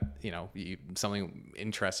saying that, something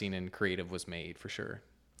interesting and creative was made for sure.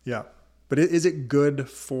 Yeah. But is it good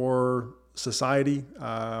for society?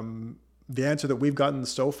 The answer that we've gotten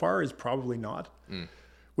so far is probably not,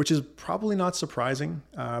 which is probably not surprising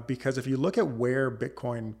because if you look at where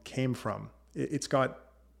Bitcoin came from, it's got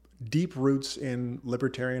deep roots in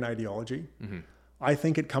libertarian ideology. I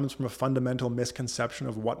think it comes from a fundamental misconception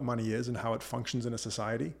of what money is and how it functions in a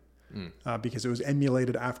society because it was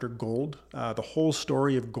emulated after gold. The whole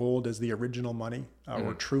story of gold as the original money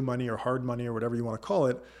or true money or hard money or whatever you want to call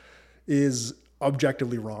it is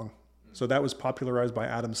objectively wrong. So that was popularized by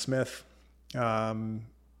Adam Smith.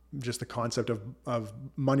 Just the concept of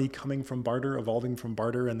money coming from barter, evolving from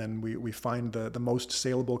barter, and then we find the most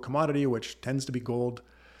saleable commodity, which tends to be gold,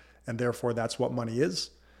 and therefore that's what money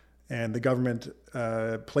is. And the government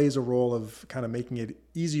plays a role of kind of making it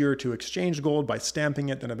easier to exchange gold by stamping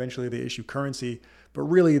it, then eventually they issue currency. But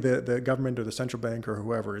really the government or the central bank or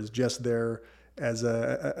whoever is just there as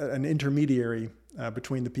an intermediary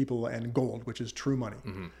between the people and gold, which is true money.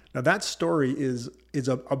 Now that story is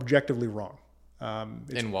objectively wrong.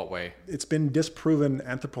 In what way? It's been disproven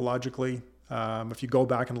anthropologically. If you go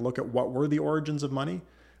back and look at what were the origins of money,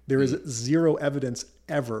 there is zero evidence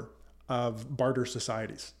ever of barter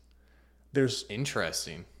societies. There's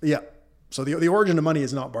interesting. Yeah. So the origin of money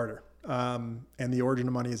is not barter. And the origin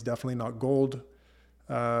of money is definitely not gold.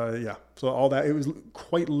 So all that, it was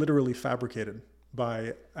quite literally fabricated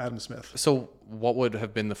by Adam Smith. So what would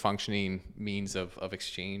have been the functioning means of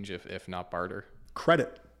exchange if not barter?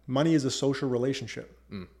 Credit. Money is a social relationship.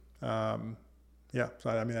 Yeah, so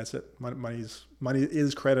I mean that's it. Money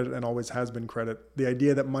is credit and always has been credit. The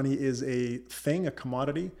idea that money is a thing, a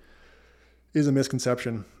commodity, is a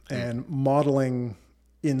misconception. And modeling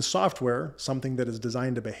in software something that is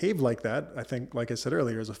designed to behave like that, I think, like I said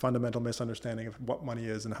earlier, is a fundamental misunderstanding of what money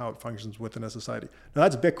is and how it functions within a society. Now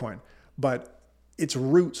that's Bitcoin, but its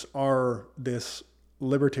roots are this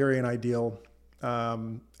libertarian ideal,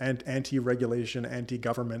 and anti-regulation,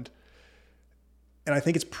 anti-government. And I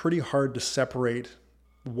think it's pretty hard to separate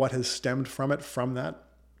what has stemmed from it from that.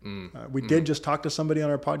 We did just talk to somebody on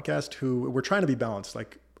our podcast who we're trying to be balanced.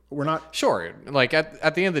 Like we're not sure. Like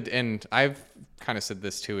at the end of the end, I've kind of said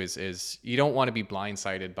this too, is you don't want to be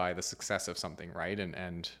blindsided by the success of something, right?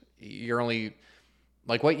 And you're only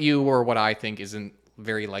like what you or what I think isn't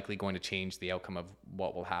very likely going to change the outcome of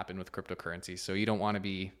what will happen with cryptocurrency. So you don't want to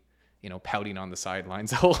be, pouting on the sidelines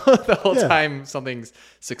the whole time something's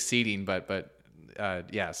succeeding, but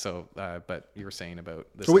you were saying about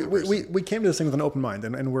this. So we came to this thing with an open mind,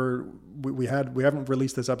 and we haven't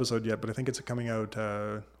released this episode yet, but I think it's coming out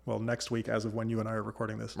next week as of when you and I are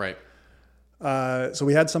recording this. Right. So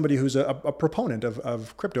we had somebody who's a proponent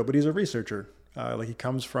of crypto, but he's a researcher. He's got a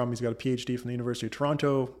PhD from the University of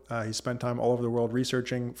Toronto. He spent time all over the world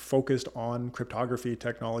researching, focused on cryptography,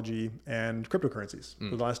 technology, and cryptocurrencies.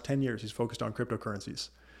 For the last 10 years, he's focused on cryptocurrencies.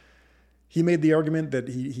 He made the argument that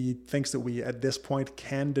he thinks that we, at this point,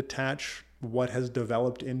 can detach what has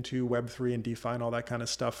developed into Web3 and DeFi and all that kind of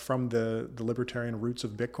stuff from the libertarian roots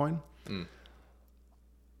of Bitcoin.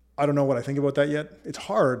 I don't know what I think about that yet. It's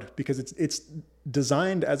hard because it's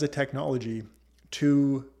designed as a technology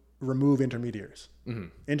to remove intermediaries.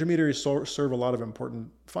 Intermediaries serve a lot of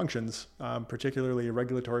important functions, particularly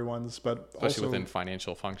regulatory ones, but especially within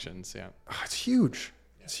financial functions. Yeah, it's huge.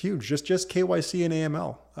 It's huge. Just KYC and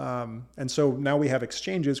AML. And so now we have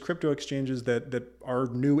exchanges, crypto exchanges that are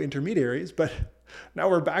new intermediaries, but now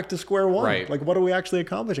we're back to square one. Right. Like, what are we actually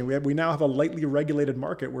accomplishing? We now have a lightly regulated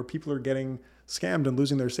market where people are getting scammed and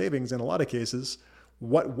losing their savings in a lot of cases.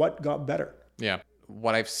 What got better? Yeah.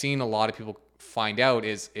 What I've seen a lot of people find out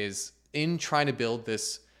is in trying to build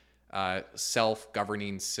this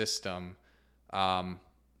self-governing system,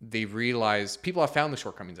 they realize people have found the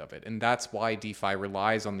shortcomings of it. And that's why DeFi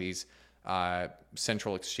relies on these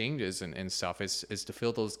central exchanges and stuff is to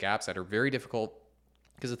fill those gaps that are very difficult.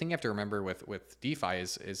 Because the thing you have to remember with DeFi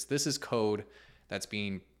is this is code that's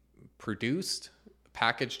being produced,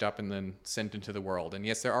 packaged up, and then sent into the world. And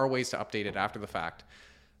yes, there are ways to update it after the fact.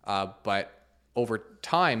 But over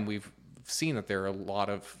time, we've seen that there are a lot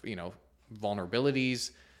of,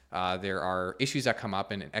 vulnerabilities. There are issues that come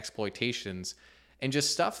up and exploitations and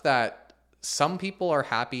just stuff that some people are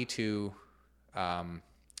happy to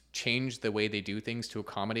change the way they do things to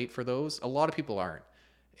accommodate for those. A lot of people aren't.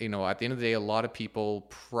 At the end of the day, a lot of people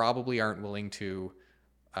probably aren't willing to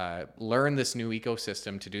learn this new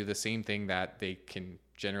ecosystem to do the same thing that they can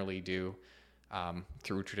generally do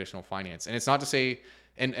through traditional finance. And it's not to say,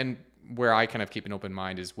 and where I kind of keep an open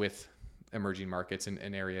mind is with emerging markets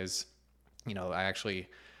and areas.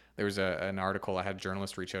 There was an article I had a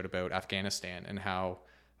journalist reach out about Afghanistan and how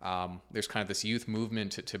there's kind of this youth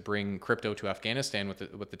movement to bring crypto to Afghanistan with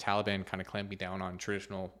the Taliban kind of clamping down on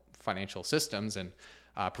traditional financial systems and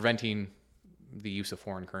preventing the use of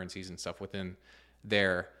foreign currencies and stuff within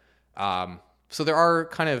there. So there are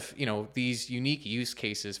kind of, these unique use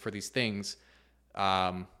cases for these things.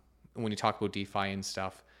 When you talk about DeFi and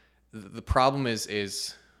stuff, the problem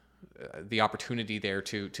is the opportunity there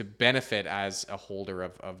to benefit as a holder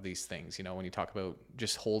of these things. When you talk about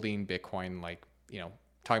just holding Bitcoin, like,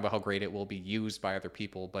 talking about how great it will be used by other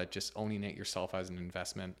people, but just owning it yourself as an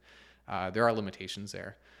investment, there are limitations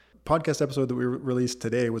there. Podcast episode that we released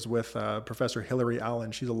today was with Professor Hillary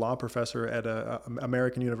Allen. She's a law professor at an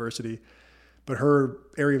American university, but her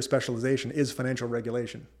area of specialization is financial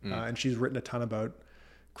regulation. And she's written a ton about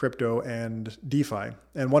crypto and DeFi.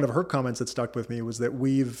 And one of her comments that stuck with me was that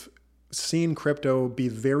we've seen crypto be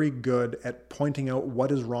very good at pointing out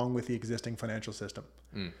what is wrong with the existing financial system.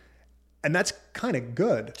 And that's kind of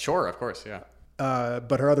good. Sure, of course, yeah.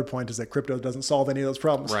 But her other point is that crypto doesn't solve any of those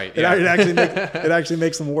problems. Right. Yeah. It actually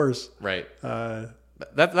makes them worse. Right.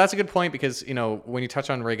 That's a good point because, when you touch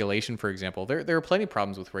on regulation, for example, there are plenty of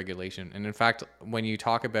problems with regulation. And in fact, when you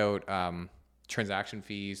talk about transaction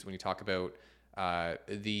fees, when you talk about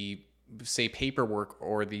the, say, paperwork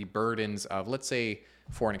or the burdens of, let's say,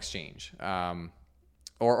 foreign exchange,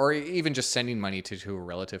 or even just sending money to a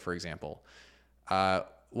relative, for example,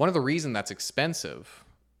 one of the reasons that's expensive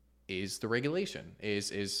is the regulation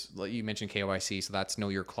is like you mentioned KYC. So that's know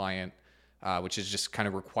your client, which is just kind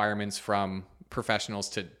of requirements from professionals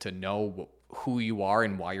to know who you are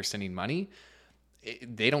and why you're sending money,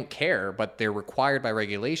 they don't care, but they're required by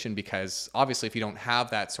regulation because obviously if you don't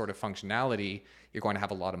have that sort of functionality, you're going to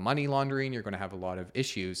have a lot of money laundering, you're going to have a lot of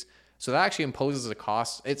issues. So that actually imposes a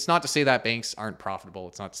cost. It's not to say that banks aren't profitable.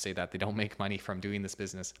 It's not to say that they don't make money from doing this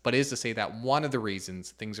business, but it is to say that one of the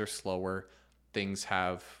reasons things are slower, things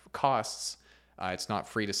have costs, it's not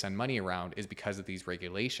free to send money around, is because of these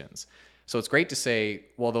regulations. So it's great to say,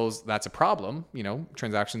 well, that's a problem.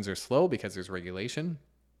 Transactions are slow because there's regulation.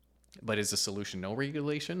 But is the solution no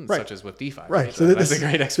regulation, right, such as with DeFi? Right. So that's a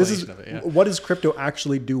great explanation of it. Yeah. What does crypto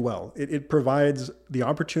actually do well? It provides the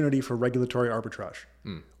opportunity for regulatory arbitrage.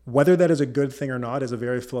 Whether that is a good thing or not is a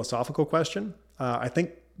very philosophical question. I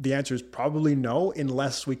think the answer is probably no,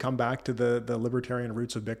 unless we come back to the libertarian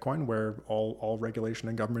roots of Bitcoin, where all regulation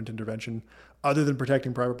and government intervention, other than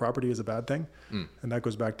protecting private property, is a bad thing. And that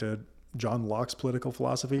goes back to John Locke's political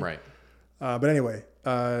philosophy. Right. But anyway,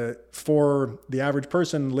 for the average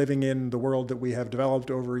person living in the world that we have developed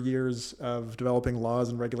over years of developing laws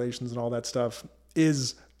and regulations and all that stuff,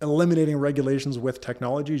 is eliminating regulations with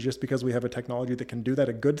technology just because we have a technology that can do that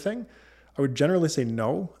a good thing? I would generally say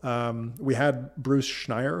no. We had Bruce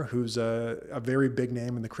Schneier, who's a very big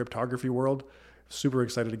name in the cryptography world. Super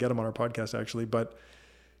excited to get him on our podcast, actually. But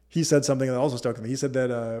he said something that also stuck with me. He said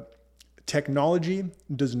that technology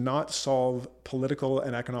does not solve political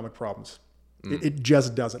and economic problems. It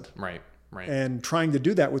just doesn't. Right. And trying to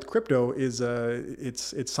do that with crypto is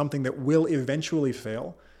it's something that will eventually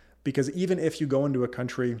fail, because even if you go into a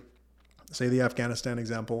country, say the Afghanistan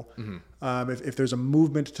example, if there's a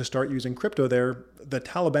movement to start using crypto there, the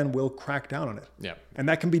Taliban will crack down on it. Yeah. And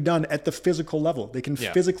that can be done at the physical level. They can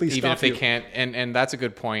physically stop you. Even if they can't. And that's a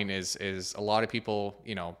good point is a lot of people,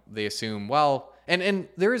 they assume, well, and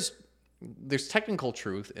there's technical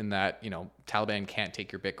truth in that, Taliban can't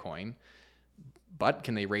take your Bitcoin. But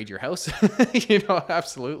can they raid your house?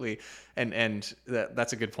 Absolutely. And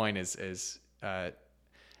that's a good point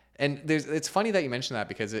and it's funny that you mentioned that,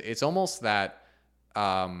 because it's almost that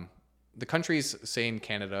the countries, say in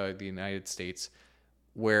Canada, the United States,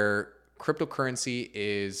 where cryptocurrency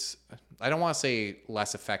is, I don't want to say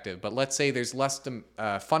less effective, but let's say there's less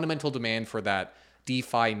fundamental demand for that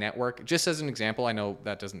DeFi network. Just as an example, I know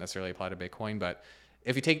that doesn't necessarily apply to Bitcoin, but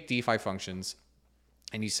if you take DeFi functions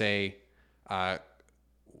and you say,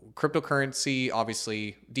 cryptocurrency,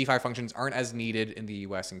 obviously, DeFi functions aren't as needed in the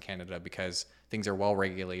US and Canada because things are well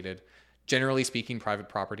regulated. Generally speaking, private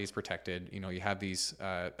property is protected. You have these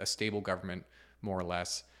a stable government, more or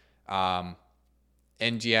less, and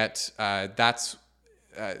yet that's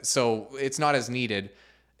so it's not as needed.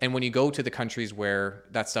 And when you go to the countries where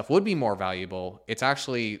that stuff would be more valuable, it's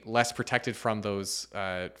actually less protected from those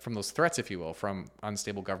threats, if you will, from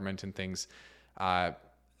unstable government and things.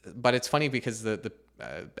 But it's funny because the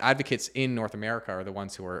advocates in North America are the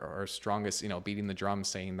ones who are strongest, beating the drum,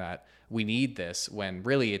 saying that we need this, when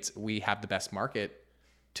really we have the best market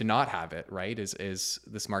to not have it, right? Is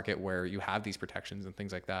this market where you have these protections and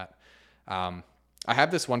things like that. I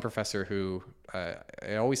have this one professor who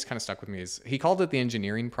it always kind of stuck with me. He called it the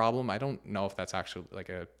engineering problem. I don't know if that's actually like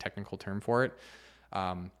a technical term for it.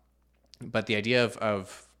 But the idea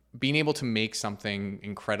of being able to make something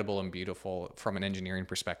incredible and beautiful from an engineering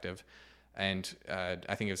perspective. And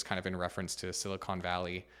I think it was kind of in reference to Silicon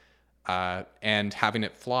Valley and having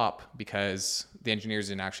it flop because the engineers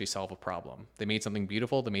didn't actually solve a problem. They made something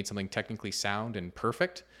beautiful. They made something technically sound and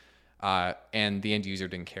perfect. And the end user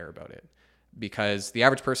didn't care about it because the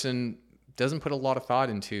average person doesn't put a lot of thought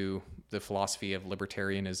into the philosophy of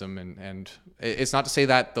libertarianism. And it's not to say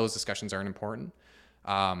that those discussions aren't important,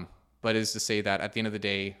 but it's to say that at the end of the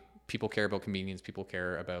day, people care about convenience. People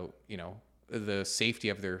care about, the safety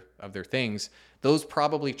of their things. Those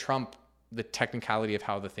probably trump the technicality of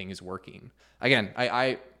how the thing is working. Again,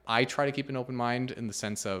 I try to keep an open mind in the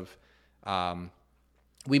sense of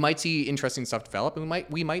we might see interesting stuff develop, and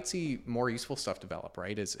we might see more useful stuff develop,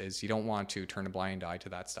 right? As you don't want to turn a blind eye to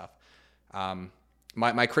that stuff.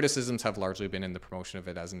 My criticisms have largely been in the promotion of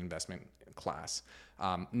it as an investment class,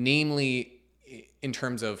 namely in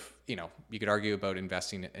terms of, you could argue about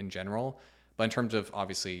investing in general. But in terms of,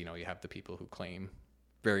 obviously, you have the people who claim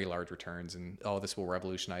very large returns and, this will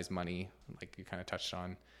revolutionize money, like you kind of touched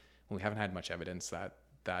on. Well, we haven't had much evidence that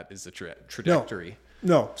is the trajectory.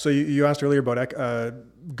 No. So you asked earlier about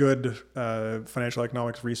good financial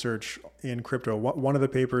economics research in crypto. One of the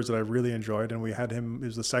papers that I really enjoyed, and we had him, it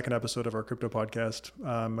was the second episode of our crypto podcast,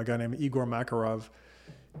 a guy named Igor Makarov.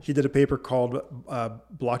 He did a paper called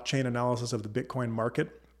Blockchain Analysis of the Bitcoin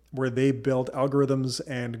Market, where they built algorithms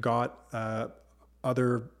and got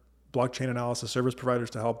other blockchain analysis service providers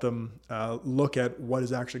to help them look at what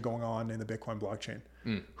is actually going on in the Bitcoin blockchain.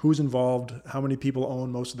 Who's involved, how many people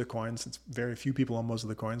own most of the coins. It's very few people own most of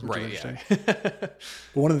the coins, which is interesting. But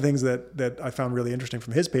one of the things that I found really interesting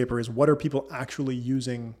from his paper is what are people actually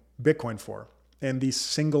using Bitcoin for? And the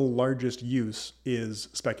single largest use is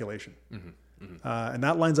speculation. And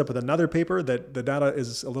that lines up with another paper that the data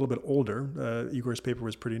is a little bit older. Igor's paper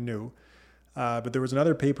was pretty new. But there was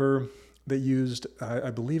another paper that used, I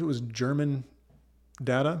believe it was German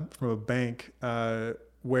data from a bank,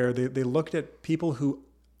 where they looked at people who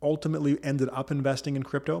ultimately ended up investing in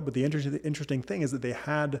crypto. But the interesting thing is that they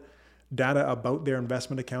had data about their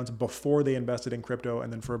investment accounts before they invested in crypto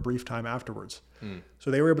and then for a brief time afterwards.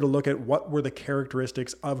 So they were able to look at what were the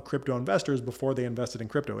characteristics of crypto investors before they invested in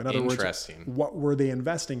crypto. In other words, what were they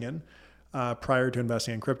investing in prior to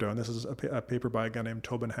investing in crypto? And this is a paper by a guy named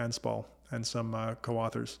Tobin Hanspal and some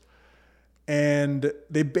co-authors. And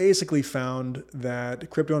they basically found that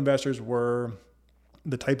crypto investors were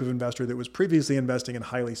the type of investor that was previously investing in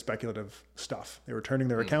highly speculative stuff. They were turning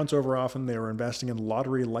their accounts over often. They were investing in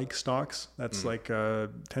lottery-like stocks. That's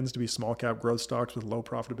tends to be small cap growth stocks with low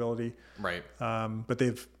profitability. Right. But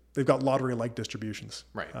they've got lottery-like distributions.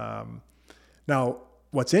 Right. Now,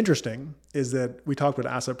 what's interesting is that we talked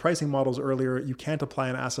about asset pricing models earlier. You can't apply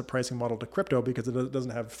an asset pricing model to crypto because it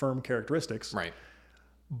doesn't have firm characteristics. Right.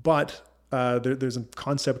 But there's a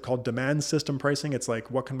concept called demand system pricing. It's like,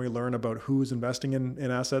 what can we learn about who's investing in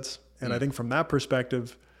assets? And I think from that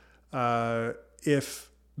perspective, if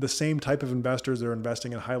the same type of investors that are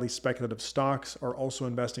investing in highly speculative stocks are also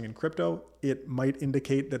investing in crypto, it might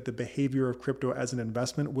indicate that the behavior of crypto as an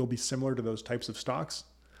investment will be similar to those types of stocks.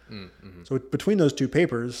 So between those two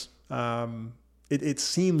papers, it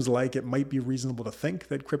seems like it might be reasonable to think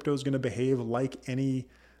that crypto is going to behave like any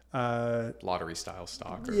lottery style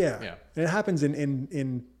stock. And it happens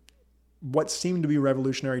in what seem to be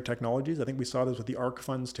revolutionary technologies. I think we saw this with the ARK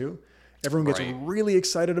funds too. Everyone gets really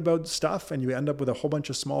excited about stuff, and you end up with a whole bunch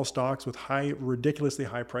of small stocks with ridiculously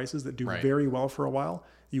high prices that do very well for a while.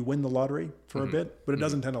 You win the lottery for a bit, but it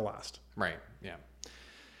doesn't tend to last. Right. Yeah.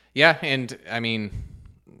 Yeah. And I mean,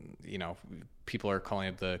 people are calling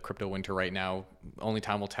it the crypto winter right now. Only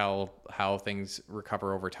time will tell how things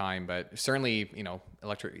recover over time. But certainly,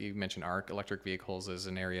 you mentioned ARK, electric vehicles is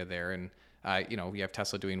an area there. And, you have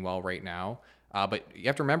Tesla doing well right now. But you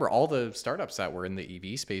have to remember all the startups that were in the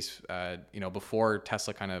EV space, before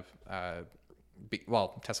Tesla Tesla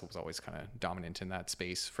was always kind of dominant in that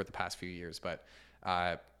space for the past few years. But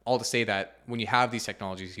all to say that when you have these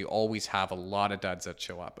technologies, you always have a lot of duds that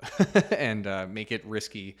show up and make it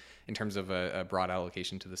risky in terms of a broad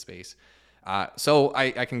allocation to the space. So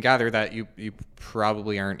I can gather that you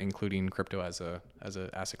probably aren't including crypto as a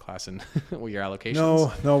asset class in your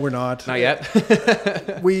allocations. No, we're not. Not yet.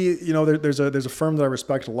 There's a firm that I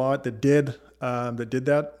respect a lot that did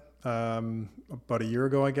that about a year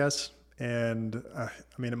ago, I guess. And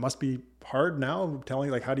it must be hard now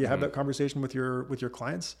telling, like, how do you have that conversation with your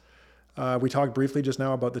clients? We talked briefly just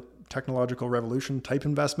now about the technological revolution type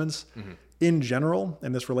investments in general.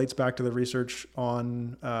 And this relates back to the research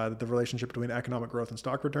on the relationship between economic growth and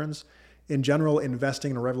stock returns. In general,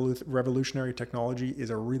 investing in a revolutionary technology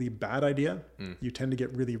is a really bad idea. You tend to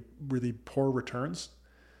get really, really poor returns.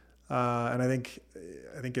 And I think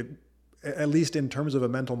it, at least in terms of a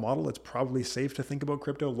mental model, it's probably safe to think about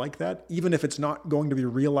crypto like that. Even if it's not going to be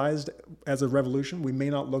realized as a revolution, we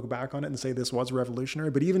may not look back on it and say this was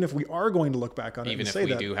revolutionary. But even if we are going to look back on it and say that,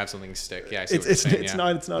 even if we do have something stick, it's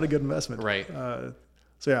not a good investment, right?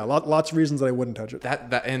 Lots of reasons that I wouldn't touch it.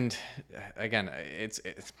 That and again, it's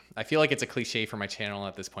I feel like it's a cliche for my channel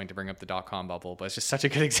at this point to bring up the .com bubble, but it's just such a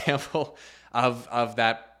good example of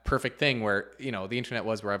that perfect thing where the internet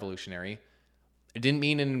was revolutionary. It didn't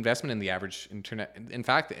mean an investment in the average internet. In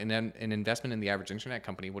fact, an investment in the average internet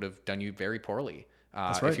company would have done you very poorly.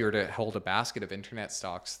 That's right. If you were to hold a basket of internet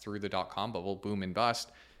stocks through the .com bubble, boom and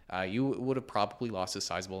bust, you would have probably lost a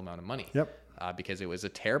sizable amount of money. Yep. Because it was a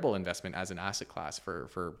terrible investment as an asset class for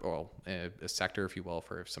a sector, if you will,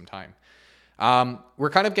 for some time. We're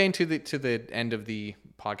kind of getting to the end of the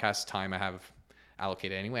podcast time I have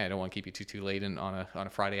allocated anyway. I don't want to keep you too late on a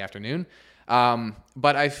Friday afternoon.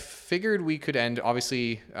 But I figured we could end.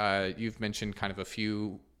 Obviously, you've mentioned kind of a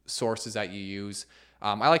few sources that you use.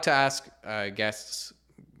 I like to ask guests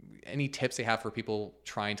any tips they have for people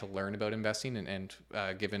trying to learn about investing, and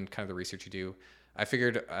given kind of the research you do, I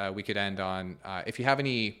figured we could end on if you have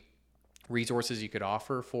any resources you could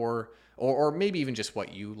offer for, or maybe even just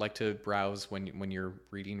what you like to browse when you're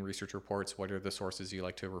reading research reports? What are the sources you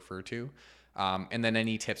like to refer to? And then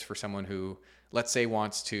any tips for someone who, let's say,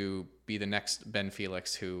 wants to be the next Ben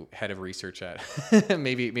Felix, who head of research at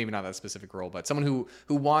maybe not that specific role, but someone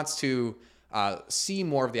who wants to see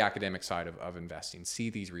more of the academic side of investing, see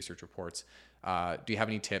these research reports. Do you have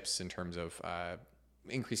any tips in terms of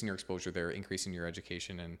increasing your exposure there, increasing your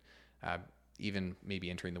education, and even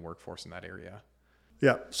maybe entering the workforce in that area?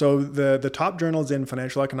 Yeah. So the top journals in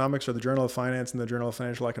financial economics are the Journal of Finance and the Journal of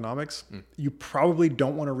Financial Economics. You probably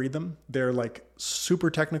don't want to read them. They're like super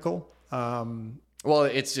technical. Well,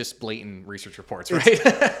 it's just blatant research reports,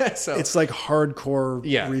 right? So it's like hardcore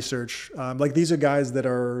research. Like these are guys that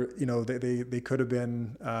are, they could have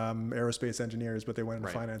been aerospace engineers, but they went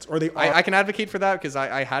into finance. Or I can advocate for that because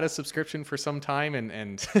I had a subscription for some time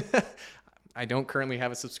and I don't currently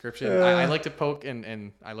have a subscription. I like to poke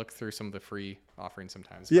and I look through some of the free offerings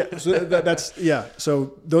sometimes. Yeah, so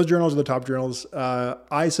So those journals are the top journals.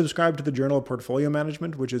 I subscribe to the Journal of Portfolio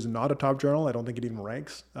Management, which is not a top journal. I don't think it even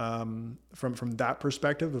ranks from that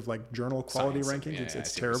perspective of like journal quality rankings.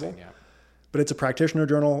 It's terrible. But it's a practitioner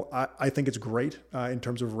journal. I think it's great in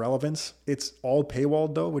terms of relevance. It's all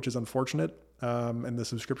paywalled though, which is unfortunate. And the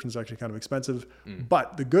subscription is actually kind of expensive.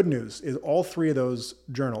 But the good news is all three of those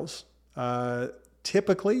journals,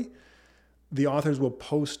 typically the authors will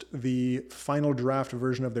post the final draft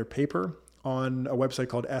version of their paper on a website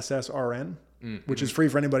called SSRN, which is free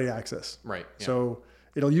for anybody to access. Right. Yeah. So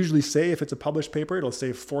it'll usually say, if it's a published paper, it'll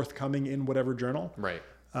say forthcoming in whatever journal. Right.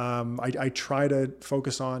 I try to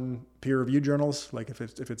focus on peer reviewed journals. Like if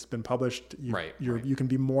it's been published, you can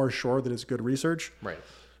be more sure that it's good research. Right.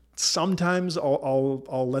 Sometimes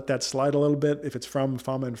I'll let that slide a little bit. If it's from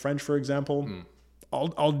Fama and French, for example,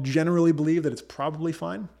 I'll generally believe that it's probably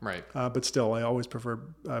fine. Right. But still, I always prefer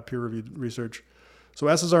peer-reviewed research. So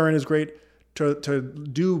SSRN is great to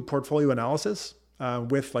do portfolio analysis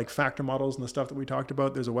with like factor models and the stuff that we talked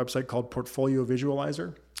about. There's a website called Portfolio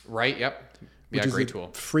Visualizer. Right. Yep. Yeah, great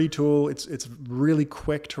tool. Free tool. It's really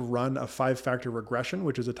quick to run a 5-factor regression,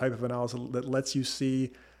 which is a type of analysis that lets you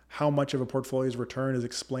see how much of a portfolio's return is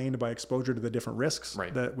explained by exposure to the different risks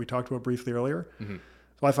that we talked about briefly earlier.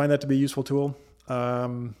 So I find that to be a useful tool.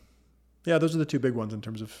 Those are the two big ones in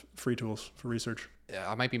terms of free tools for research. Yeah,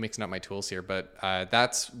 I might be mixing up my tools here, but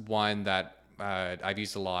that's one that I've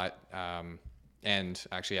used a lot. And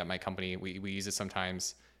actually at my company, we use it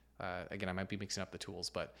sometimes. Again, I might be mixing up the tools,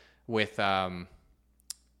 but with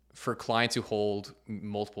for clients who hold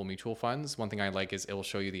multiple mutual funds, one thing I like is it will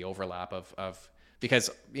show you the overlap of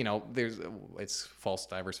because, it's false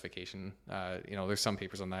diversification. There's some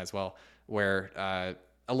papers on that as well, where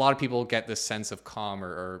a lot of people get this sense of calm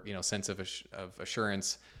or sense of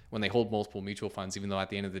assurance when they hold multiple mutual funds, even though at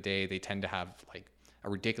the end of the day, they tend to have like a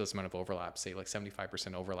ridiculous amount of overlap, say like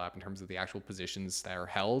 75% overlap in terms of the actual positions that are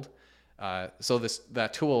held. So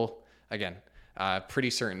that tool, again,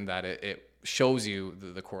 pretty certain that it shows you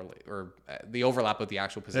the correlate or the overlap of the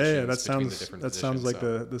actual positions. Yeah, that sounds like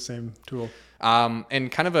the same tool.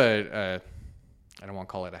 And kind of I don't want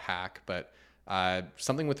to call it a hack, but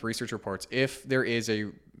something with research reports. If there is a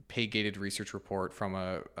pay-gated research report from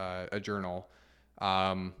a journal,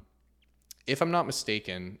 if I'm not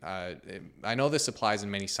mistaken, I know this applies in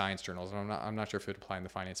many science journals, and I'm not sure if it would apply in the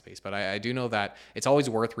finance space, but I do know that it's always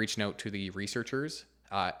worth reaching out to the researchers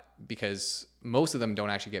because most of them don't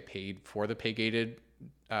actually get paid for the pay-gated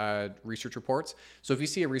research reports. So if you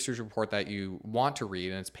see a research report that you want to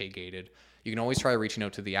read and it's pay-gated, you can always try reaching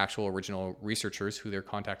out to the actual original researchers who their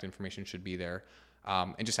contact information should be there,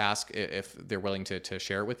 and just ask if they're willing to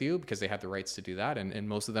share it with you because they have the rights to do that. And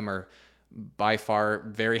most of them are by far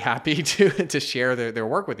very happy to share their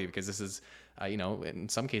work with you because this is, in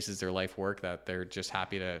some cases their life work that they're just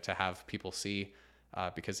happy to have people see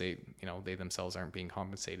because they themselves aren't being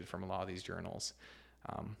compensated from a lot of these journals.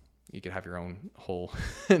 You could have your own whole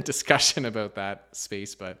discussion about that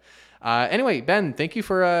space. But anyway, Ben, thank you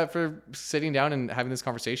for sitting down and having this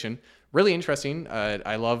conversation. Really interesting.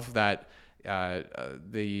 I love that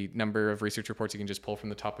the number of research reports you can just pull from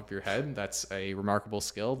the top of your head. That's a remarkable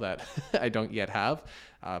skill that I don't yet have,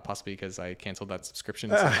 possibly because I canceled that subscription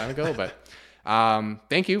some time ago. But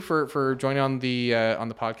thank you for joining on the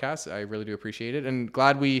podcast. I really do appreciate it, and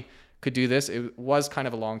glad we could do this. It was kind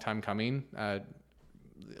of a long time coming.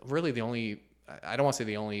 Really I don't want to say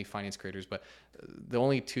the only finance creators, but the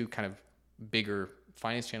only two kind of bigger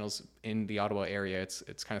finance channels in the Ottawa area.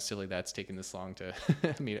 It's kind of silly that it's taken this long to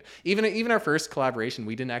meet. Even our first collaboration,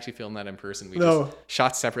 we didn't actually film that in person. We just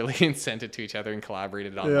shot separately and sent it to each other and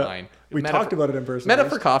collaborated online. We talked about it in person. Met up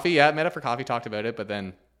for coffee, talked about it, but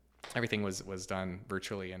then everything was done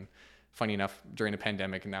virtually. And funny enough, during the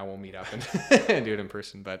pandemic, and now we'll meet up and, and do it in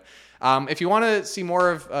person. But if you want to see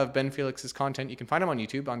more of Ben Felix's content, you can find him on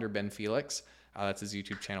YouTube under Ben Felix. That's his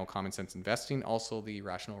YouTube channel, Common Sense Investing. Also, the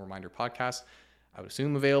Rational Reminder podcast. I would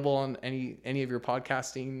assume available on any of your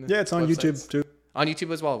podcasting. Yeah, it's on websites. YouTube too. On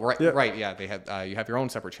YouTube as well, right? Yeah. Right. Yeah, they have. You have your own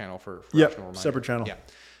separate channel for Yeah, Rational Reminder. separate channel. Yeah.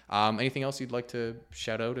 Anything else you'd like to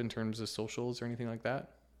shout out in terms of socials or anything like that?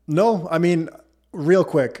 No, I mean, real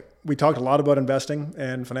quick, we talked a lot about investing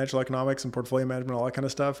and financial economics and portfolio management, all that kind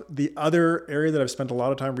of stuff. The other area that I've spent a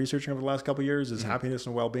lot of time researching over the last couple of years is happiness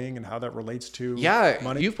and well-being and how that relates to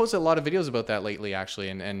money. You've posted a lot of videos about that lately, actually,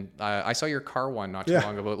 and I saw your car one not too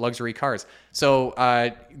long ago about luxury cars. So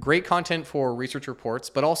great content for research reports,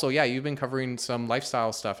 but also, you've been covering some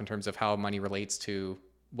lifestyle stuff in terms of how money relates to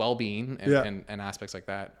well-being and aspects like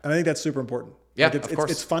that. And I think that's super important. Yeah, like of course.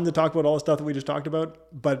 It's fun to talk about all the stuff that we just talked about,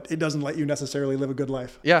 but it doesn't let you necessarily live a good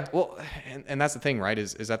life. Yeah, well, and that's the thing, right?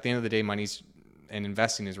 Is at the end of the day, money's and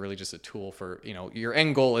investing is really just a tool for, your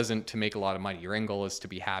end goal isn't to make a lot of money. Your end goal is to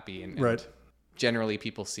be happy. And right. Generally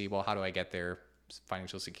people see, well, how do I get there?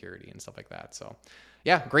 Financial security and stuff like that. So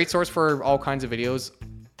yeah, great source for all kinds of videos,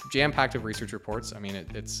 jam-packed of research reports. I mean,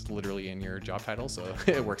 it's literally in your job title, so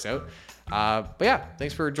it works out. But yeah,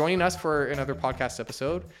 thanks for joining us for another podcast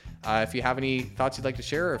episode. If you have any thoughts you'd like to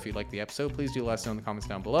share, or if you like the episode, please do let us know in the comments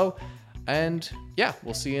down below. And yeah,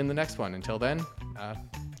 we'll see you in the next one. Until then,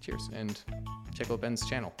 cheers, and check out Ben's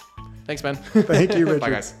channel. Thanks, Ben. Thank you, Richard. Bye,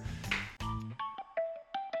 guys.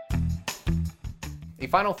 A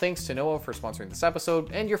final thanks to Noah for sponsoring this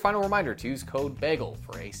episode, and your final reminder to use code BAGEL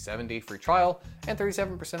for a 7-day free trial and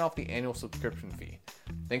 37% off the annual subscription fee.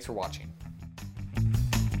 Thanks for watching.